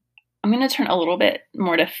I'm going to turn a little bit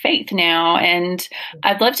more to faith now, and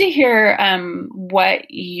I'd love to hear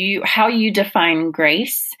how you define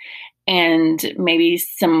grace, and maybe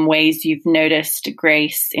some ways you've noticed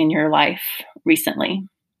grace in your life recently.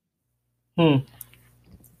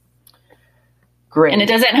 Great. And it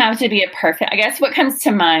doesn't have to be a perfect. I guess what comes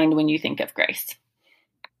to mind when you think of grace?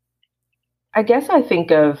 I guess I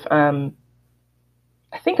think of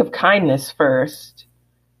kindness first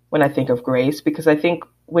when I think of grace, because I think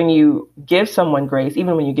when you give someone grace,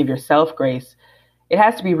 even when you give yourself grace, it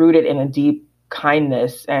has to be rooted in a deep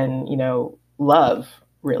kindness and, love,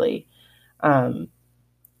 really. And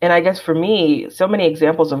I guess for me, so many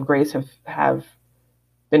examples of grace have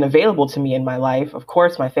been available to me in my life. Of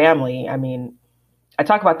course, my family. I mean, I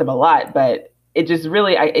talk about them a lot, but it just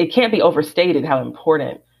really, it can't be overstated how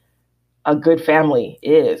important a good family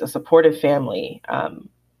is, a supportive family.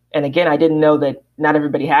 And again, I didn't know that not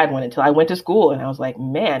everybody had one until I went to school, and I was like,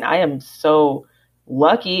 man, I am so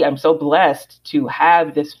lucky. I'm so blessed to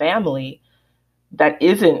have this family that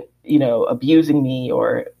isn't, abusing me,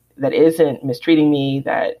 or that isn't mistreating me,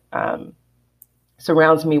 that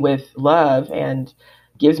surrounds me with love and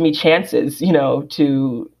gives me chances,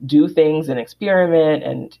 to do things and experiment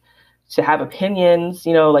and to have opinions.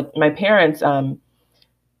 Like my parents,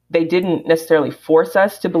 they didn't necessarily force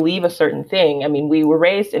us to believe a certain thing. I mean, we were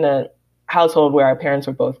raised in a household where our parents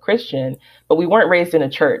were both Christian, but we weren't raised in a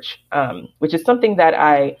church, which is something that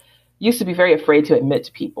I used to be very afraid to admit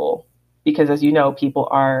to people, because as you know, people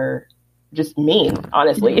are just mean,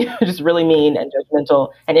 honestly, just really mean and judgmental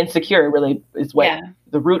and insecure really is what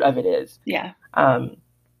the root of it is. Yeah.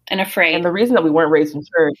 And afraid. And the reason that we weren't raised in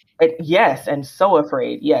church, yes, and so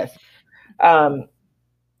afraid, yes.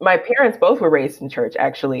 My parents both were raised in church,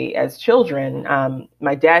 actually, as children.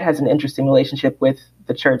 My dad has an interesting relationship with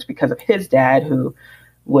the church because of his dad, who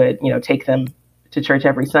would, take them to church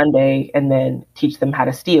every Sunday and then teach them how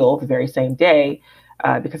to steal the very same day.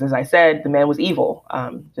 Because, as I said, the man was evil,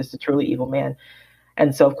 just a truly evil man.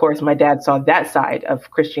 And so, of course, my dad saw that side of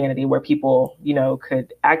Christianity where people,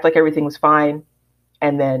 could act like everything was fine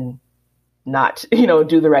and then not,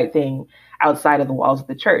 do the right thing outside of the walls of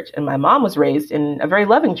the church. And my mom was raised in a very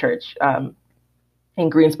loving church in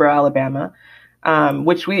Greensboro, Alabama,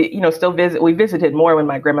 which we, still visit. We visited more when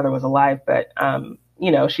my grandmother was alive, but,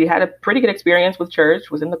 she had a pretty good experience with church,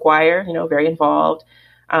 was in the choir, very involved.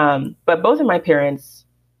 But both of my parents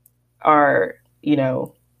are,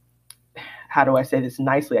 how do I say this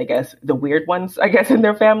nicely, I guess, the weird ones, I guess, in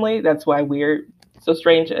their family. That's why we're so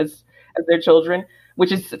strange as their children,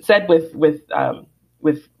 which is said with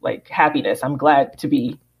like happiness. I'm glad to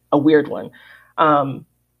be a weird one.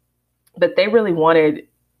 But they really wanted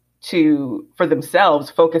to, for themselves,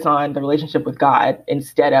 focus on the relationship with God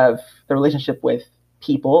instead of the relationship with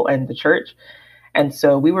people and the church. And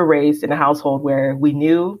so we were raised in a household where we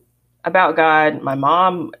knew about God. My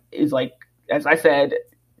mom is like, as I said,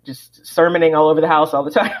 just sermoning all over the house all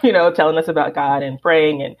the time, telling us about God and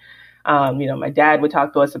praying. And, my dad would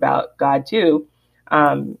talk to us about God too.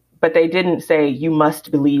 But they didn't say, you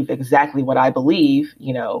must believe exactly what I believe.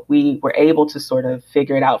 We were able to sort of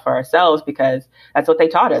figure it out for ourselves because that's what they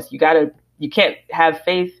taught us. You can't have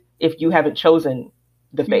faith if you haven't chosen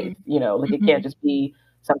the faith, like it can't just be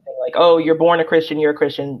something like, oh, you're born a Christian, you're a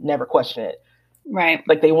Christian, never question it. Right.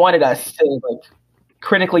 Like they wanted us to like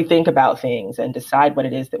critically think about things and decide what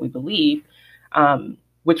it is that we believe,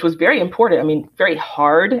 which was very important. I mean, very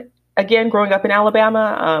hard, again, growing up in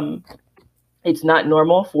Alabama. It's not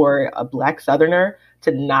normal for a Black Southerner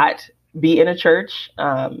to not be in a church,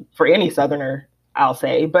 for any Southerner, I'll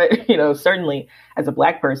say. But, certainly as a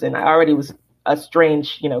Black person, I already was a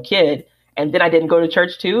strange, kid. And then I didn't go to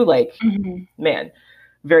church too. Like, man,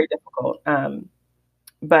 very difficult.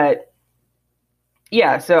 But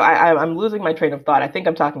yeah, so I'm losing my train of thought. I think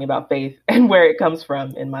I'm talking about faith and where it comes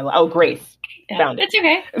from in my life. Oh, grace. Yeah, Found it. It's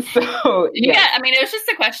okay. So, yeah, I mean, it was just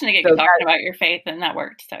a question to get you talking about your faith, and that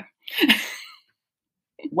worked. So,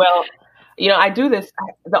 well, I do this.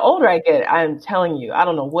 The older I get, I'm telling you, I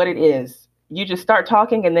don't know what it is. You just start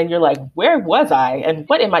talking, and then you're like, where was I? And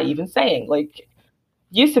what am I even saying? Like,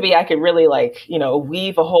 used to be, I could really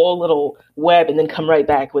weave a whole little web and then come right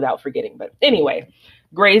back without forgetting. But anyway,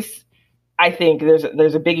 grace, I think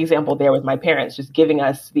there's a big example there with my parents, just giving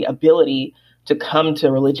us the ability to come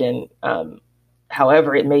to religion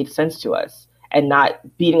however it made sense to us and not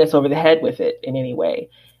beating us over the head with it in any way.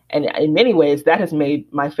 And in many ways, that has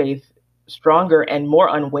made my faith stronger and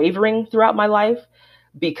more unwavering throughout my life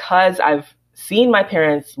because I've seen my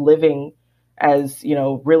parents living as,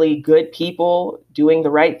 really good people, doing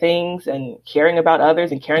the right things and caring about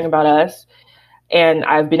others and caring about us. And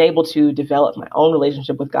I've been able to develop my own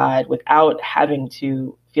relationship with God without having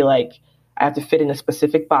to feel like I have to fit in a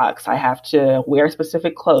specific box. I have to wear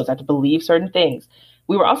specific clothes. I have to believe certain things.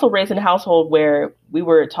 We were also raised in a household where we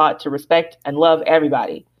were taught to respect and love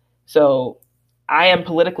everybody. So I am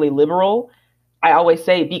politically liberal. I always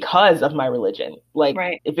say because of my religion. Like,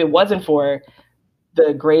 right. If it wasn't for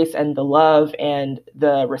the grace and the love and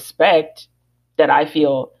the respect that I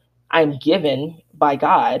feel I'm given by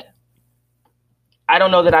God, I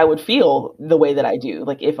don't know that I would feel the way that I do.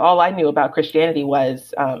 Like, if all I knew about Christianity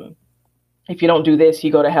was, if you don't do this,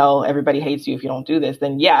 you go to hell, everybody hates you if you don't do this,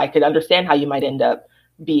 then yeah, I could understand how you might end up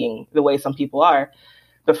being the way some people are.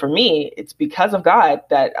 But for me, it's because of God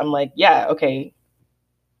that I'm like, yeah, okay,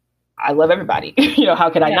 I love everybody. How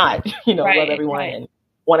could I not, love everyone and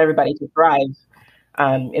want everybody to thrive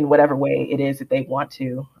in whatever way it is that they want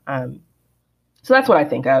to. So that's what I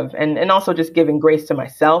think of. And also just giving grace to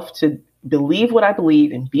myself to believe what I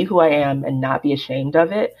believe and be who I am and not be ashamed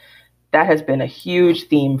of it. That has been a huge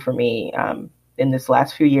theme for me in this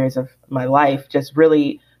last few years of my life, just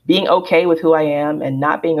really being okay with who I am and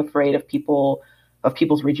not being afraid of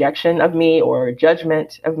people's rejection of me or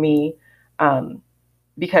judgment of me.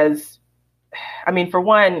 Because, I mean, for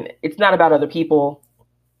one, it's not about other people.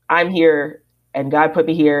 I'm here and God put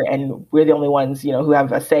me here and we're the only ones, who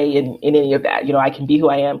have a say in any of that. I can be who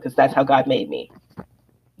I am because that's how God made me.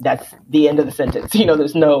 That's the end of the sentence.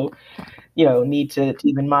 There's no, need to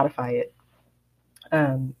even modify it.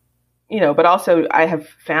 But also I have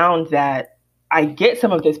found that I get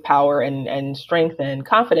some of this power and strength and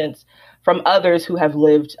confidence from others who have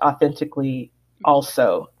lived authentically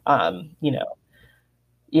also.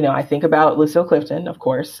 I think about Lucille Clifton, of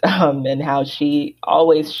course, and how she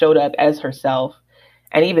always showed up as herself.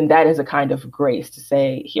 And even that is a kind of grace to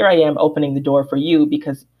say, here I am opening the door for you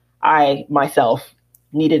because I myself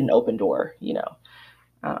needed an open door,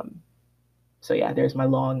 So yeah, there's my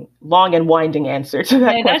long and winding answer to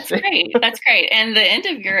that question. That's great. That's great. And the end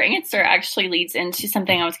of your answer actually leads into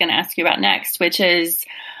something I was going to ask you about next, which is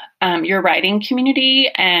your writing community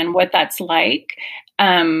and what that's like.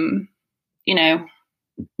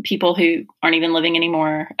 People who aren't even living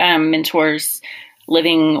anymore, mentors,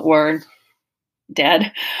 living or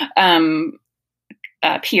dead,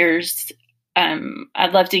 peers.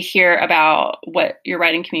 I'd love to hear about what your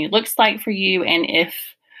writing community looks like for you and if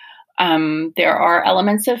there are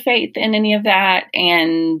elements of faith in any of that,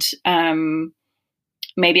 and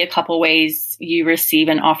maybe a couple ways you receive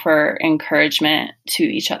and offer encouragement to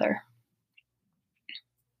each other.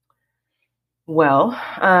 Well,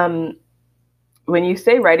 when you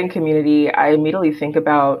say writing community, I immediately think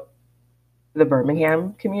about the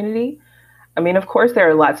Birmingham community. I mean, of course, there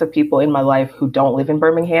are lots of people in my life who don't live in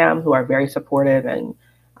Birmingham, who are very supportive and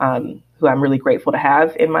who I'm really grateful to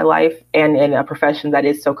have in my life and in a profession that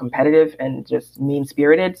is so competitive and just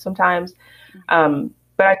mean-spirited sometimes.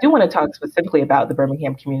 But I do want to talk specifically about the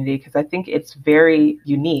Birmingham community because I think it's very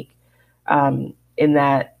unique in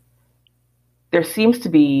that there seems to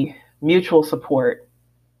be mutual support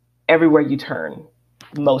everywhere you turn.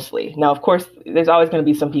 mostly. Now, of course, there's always going to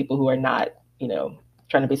be some people who are not,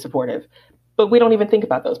 trying to be supportive, but we don't even think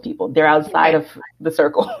about those people. They're outside of the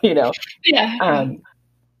circle, Yeah.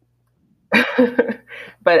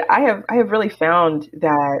 But I have really found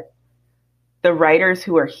that the writers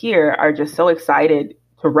who are here are just so excited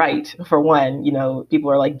to write. For one,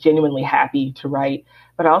 people are like genuinely happy to write,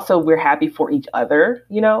 but also we're happy for each other,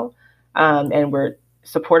 and we're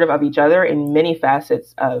supportive of each other in many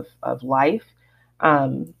facets of life.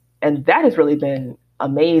 And that has really been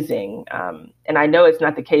amazing. And I know it's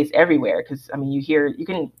not the case everywhere, because you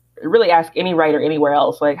can really ask any writer anywhere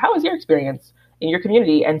else, like, how was your experience in your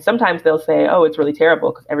community? And sometimes they'll say, oh, it's really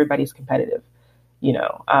terrible because everybody's competitive.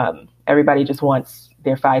 Everybody just wants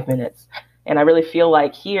their 5 minutes. And I really feel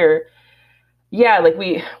like here, like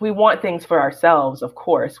we want things for ourselves. Of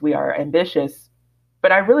course, we are ambitious,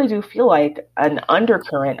 but I really do feel like an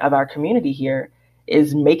undercurrent of our community here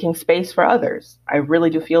is making space for others. I really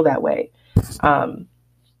do feel that way.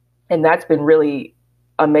 And that's been really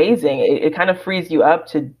amazing. It kind of frees you up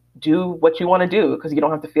to do what you want to do, because you don't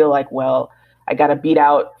have to feel like, well, I got to beat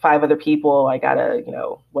out 5 other people. I got to,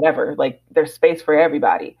 whatever. Like, there's space for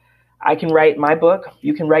everybody. I can write my book.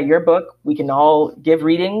 You can write your book. We can all give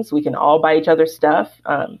readings. We can all buy each other's stuff.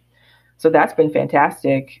 So that's been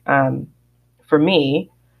fantastic for me.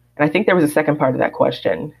 And I think there was a second part of that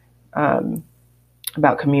question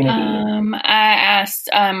about community. I asked,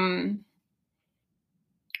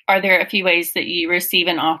 are there a few ways that you receive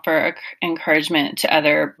and offer encouragement to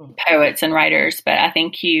other poets and writers? But I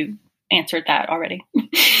think you answered that already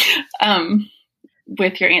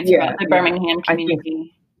with your answer about the Birmingham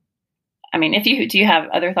community. Do you have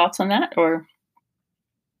other thoughts on that, or?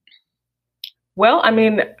 Well,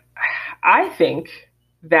 I think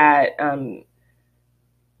that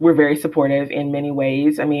we're very supportive in many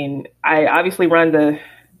ways. I obviously run the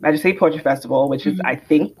Magic City Poetry Festival, which is, I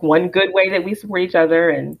think, one good way that we support each other.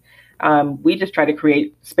 And we just try to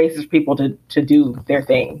create spaces for people to do their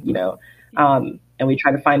thing, and we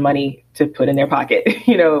try to find money to put in their pocket,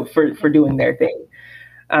 for doing their thing.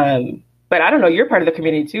 But I don't know, you're part of the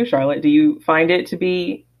community too, Charlotte. Do you find it to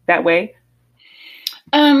be that way?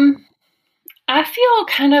 I feel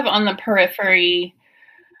kind of on the periphery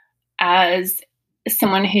as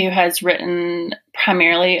someone who has written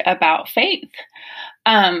primarily about faith.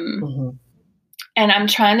 And I'm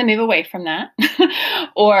trying to move away from that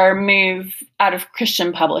or move out of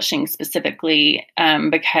Christian publishing specifically,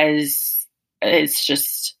 because it's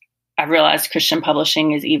just, I realized Christian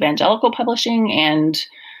publishing is evangelical publishing, and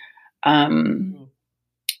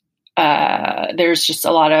there's just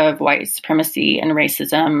a lot of white supremacy and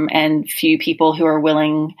racism, and few people who are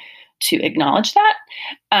willing to acknowledge that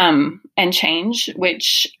and change,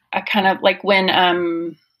 which I kind of like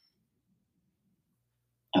when,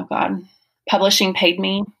 Publishing Paid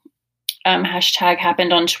Me hashtag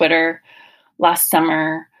happened on Twitter last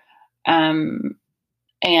summer, and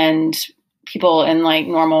people in like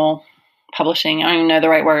normal publishing, I don't even know the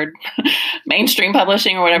right word, mainstream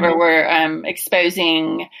publishing or whatever, were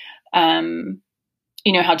exposing, how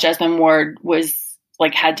Jesmyn Ward was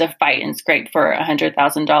like had to fight and scrape for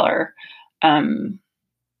 $100,000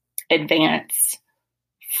 advance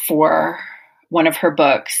for one of her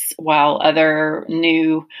books, while other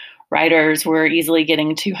new writers were easily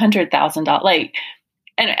getting $200,000.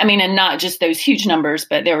 And not just those huge numbers,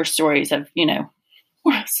 but there were stories of,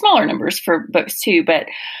 smaller numbers for books too. But,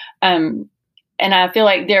 and I feel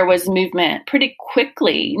like there was movement pretty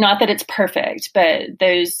quickly, not that it's perfect, but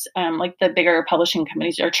those, like the bigger publishing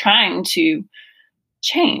companies are trying to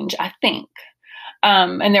change, I think.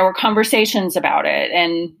 And there were conversations about it,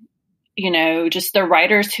 and, just the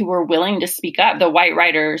writers who were willing to speak up, the white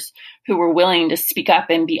writers who were willing to speak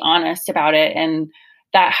up and be honest about it. And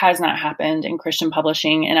that has not happened in Christian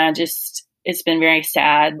publishing. And it's been very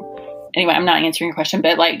sad. Anyway, I'm not answering your question,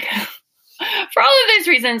 but like for all of those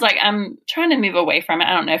reasons, like I'm trying to move away from it.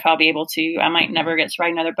 I don't know if I'll be able to. I might never get to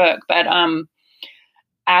write another book, but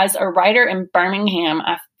as a writer in Birmingham,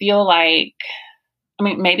 I feel like,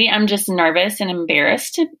 maybe I'm just nervous and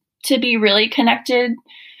embarrassed to be really connected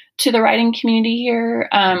to the writing community here.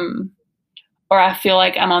 Or I feel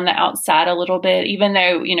like I'm on the outside a little bit, even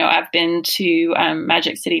though, I've been to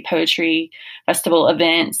Magic City Poetry Festival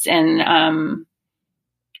events, and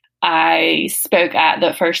I spoke at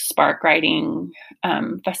the first Spark Writing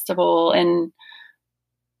Festival. And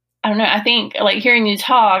I don't know, I think like hearing you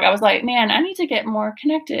talk, I was like, man, I need to get more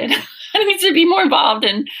connected. I need to be more involved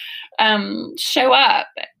and show up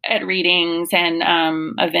at readings and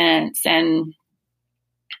events, and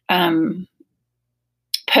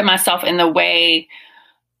put myself in the way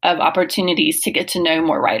of opportunities to get to know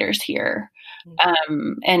more writers here.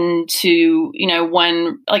 And to,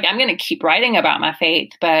 I'm going to keep writing about my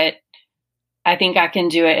faith, but I think I can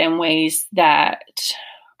do it in ways that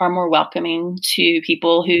are more welcoming to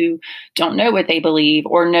people who don't know what they believe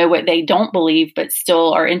or know what they don't believe, but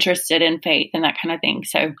still are interested in faith and that kind of thing.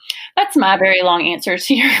 So that's my very long answer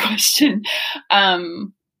to your question.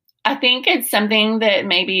 I think it's something that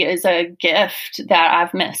maybe is a gift that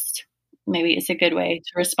I've missed. Maybe it's a good way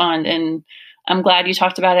to respond. And I'm glad you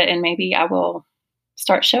talked about it, and maybe I will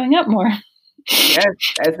start showing up more. Yes,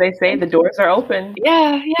 as they say, the doors are open.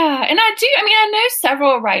 Yeah. And I know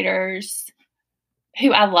several writers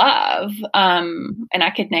who I love, and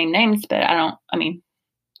I could name names, but I don't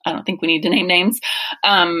think we need to name names,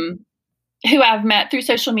 who I've met through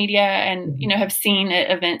social media and, have seen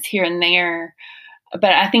at events here and there.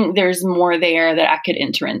 But I think there's more there that I could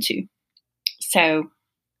enter into. So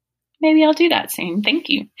maybe I'll do that soon. Thank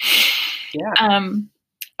you. Yeah.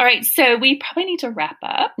 All right. So we probably need to wrap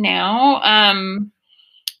up now.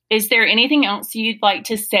 Is there anything else you'd like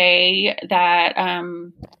to say that,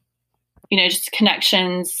 just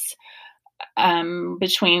connections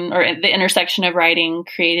between or the intersection of writing,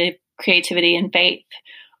 creativity and faith?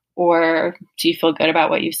 Or do you feel good about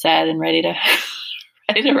what you said and ready to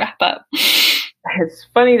wrap up? It's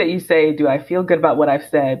funny that you say, do I feel good about what I've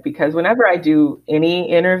said? Because whenever I do any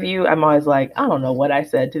interview, I'm always like, I don't know what I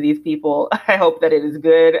said to these people. I hope that it is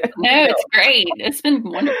good. No, it's great. It's been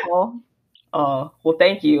wonderful. Oh, well,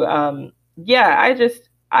 thank you. I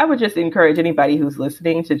would just encourage anybody who's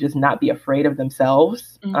listening to just not be afraid of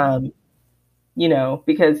themselves. Because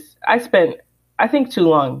I spent, I think, too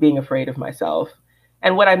long being afraid of myself.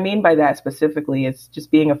 And what I mean by that specifically is just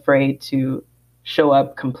being afraid to show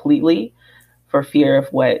up completely for fear of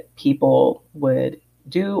what people would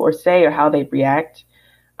do or say or how they'd react.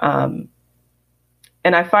 And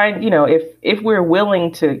I find, if we're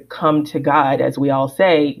willing to come to God, as we all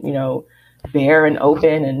say, bare and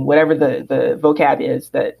open and whatever the vocab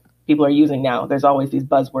is that people are using now, there's always these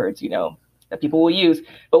buzzwords, that people will use.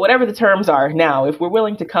 But whatever the terms are now, if we're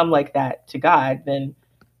willing to come like that to God, then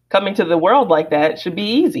coming to the world like that should be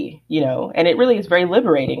easy, and it really is very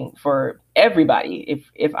liberating for everybody.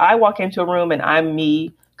 If I walk into a room and I'm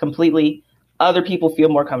me completely, other people feel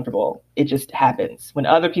more comfortable. It just happens. When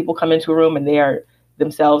other people come into a room and they are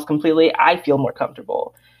themselves completely, I feel more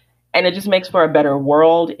comfortable. And it just makes for a better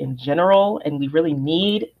world in general. And we really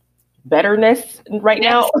need betterness right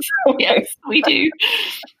now. Yes, we do.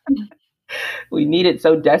 We need it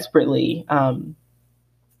so desperately. And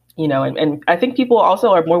I think people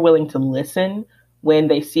also are more willing to listen when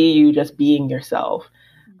they see you just being yourself.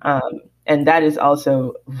 And that is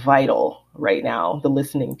also vital right now, the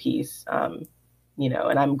listening piece. And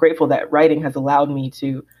I'm grateful that writing has allowed me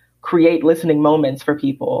to create listening moments for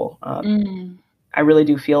people. I really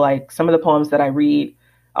do feel like some of the poems that I read,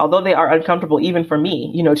 although they are uncomfortable even for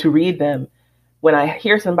me, to read them, when I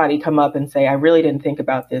hear somebody come up and say, I really didn't think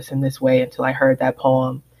about this in this way until I heard that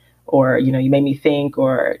poem. Or, you made me think,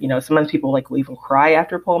 or, sometimes people will even cry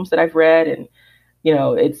after poems that I've read. And,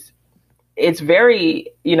 it's very,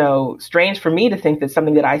 strange for me to think that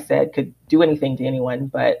something that I said could do anything to anyone.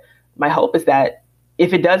 But my hope is that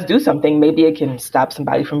if it does do something, maybe it can stop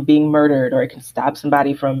somebody from being murdered, or it can stop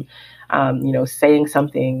somebody from, saying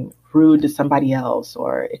something rude to somebody else,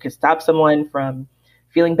 or it could stop someone from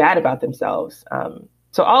feeling bad about themselves.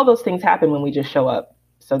 So all those things happen when we just show up.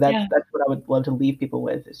 So that's what I would love to leave people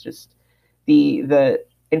with, is just the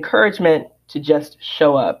encouragement to just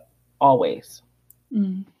show up always.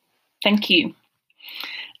 Thank you.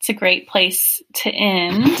 It's a great place to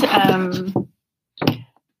end.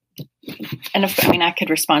 And I could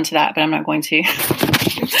respond to that, but I'm not going to.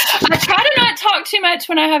 I try to not talk too much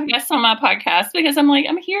when I have guests on my podcast, because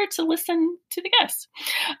I'm here to listen to the guests.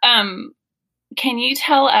 Can you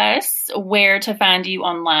tell us where to find you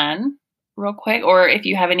online real quick, or if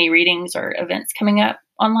you have any readings or events coming up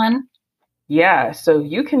online? Yeah, so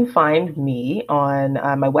you can find me on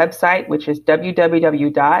my website, which is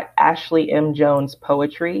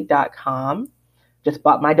www.ashleymjonespoetry.com. Just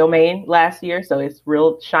bought my domain last year, so it's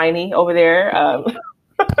real shiny over there.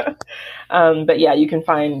 But yeah, you can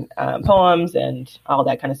find poems and all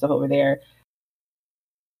that kind of stuff over there.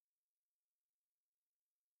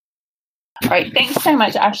 All right. Thanks so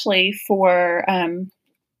much, Ashley, for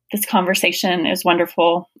this conversation. It was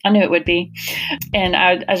wonderful. I knew it would be. And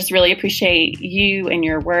I just really appreciate you and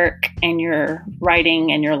your work and your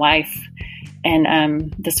writing and your life.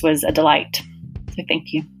 And this was a delight. So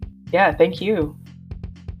thank you. Yeah, thank you.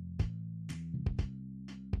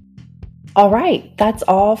 All right. That's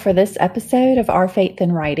all for this episode of Our Faith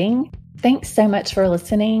in Writing. Thanks so much for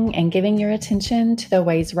listening and giving your attention to the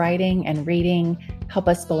ways writing and reading help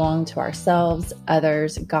us belong to ourselves,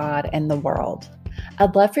 others, God, and the world.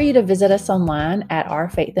 I'd love for you to visit us online at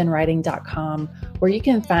ourfaithinwriting.com, where you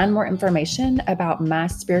can find more information about my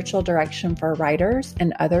spiritual direction for writers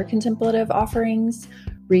and other contemplative offerings,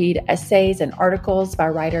 read essays and articles by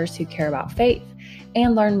writers who care about faith,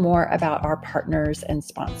 and learn more about our partners and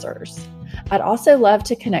sponsors. I'd also love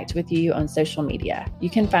to connect with you on social media. You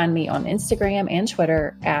can find me on Instagram and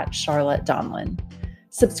Twitter at Charlotte Donlin.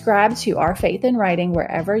 Subscribe to Our Faith in Writing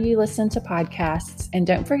wherever you listen to podcasts, and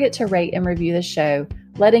don't forget to rate and review the show,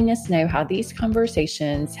 letting us know how these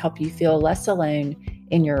conversations help you feel less alone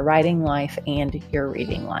in your writing life and your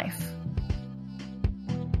reading life.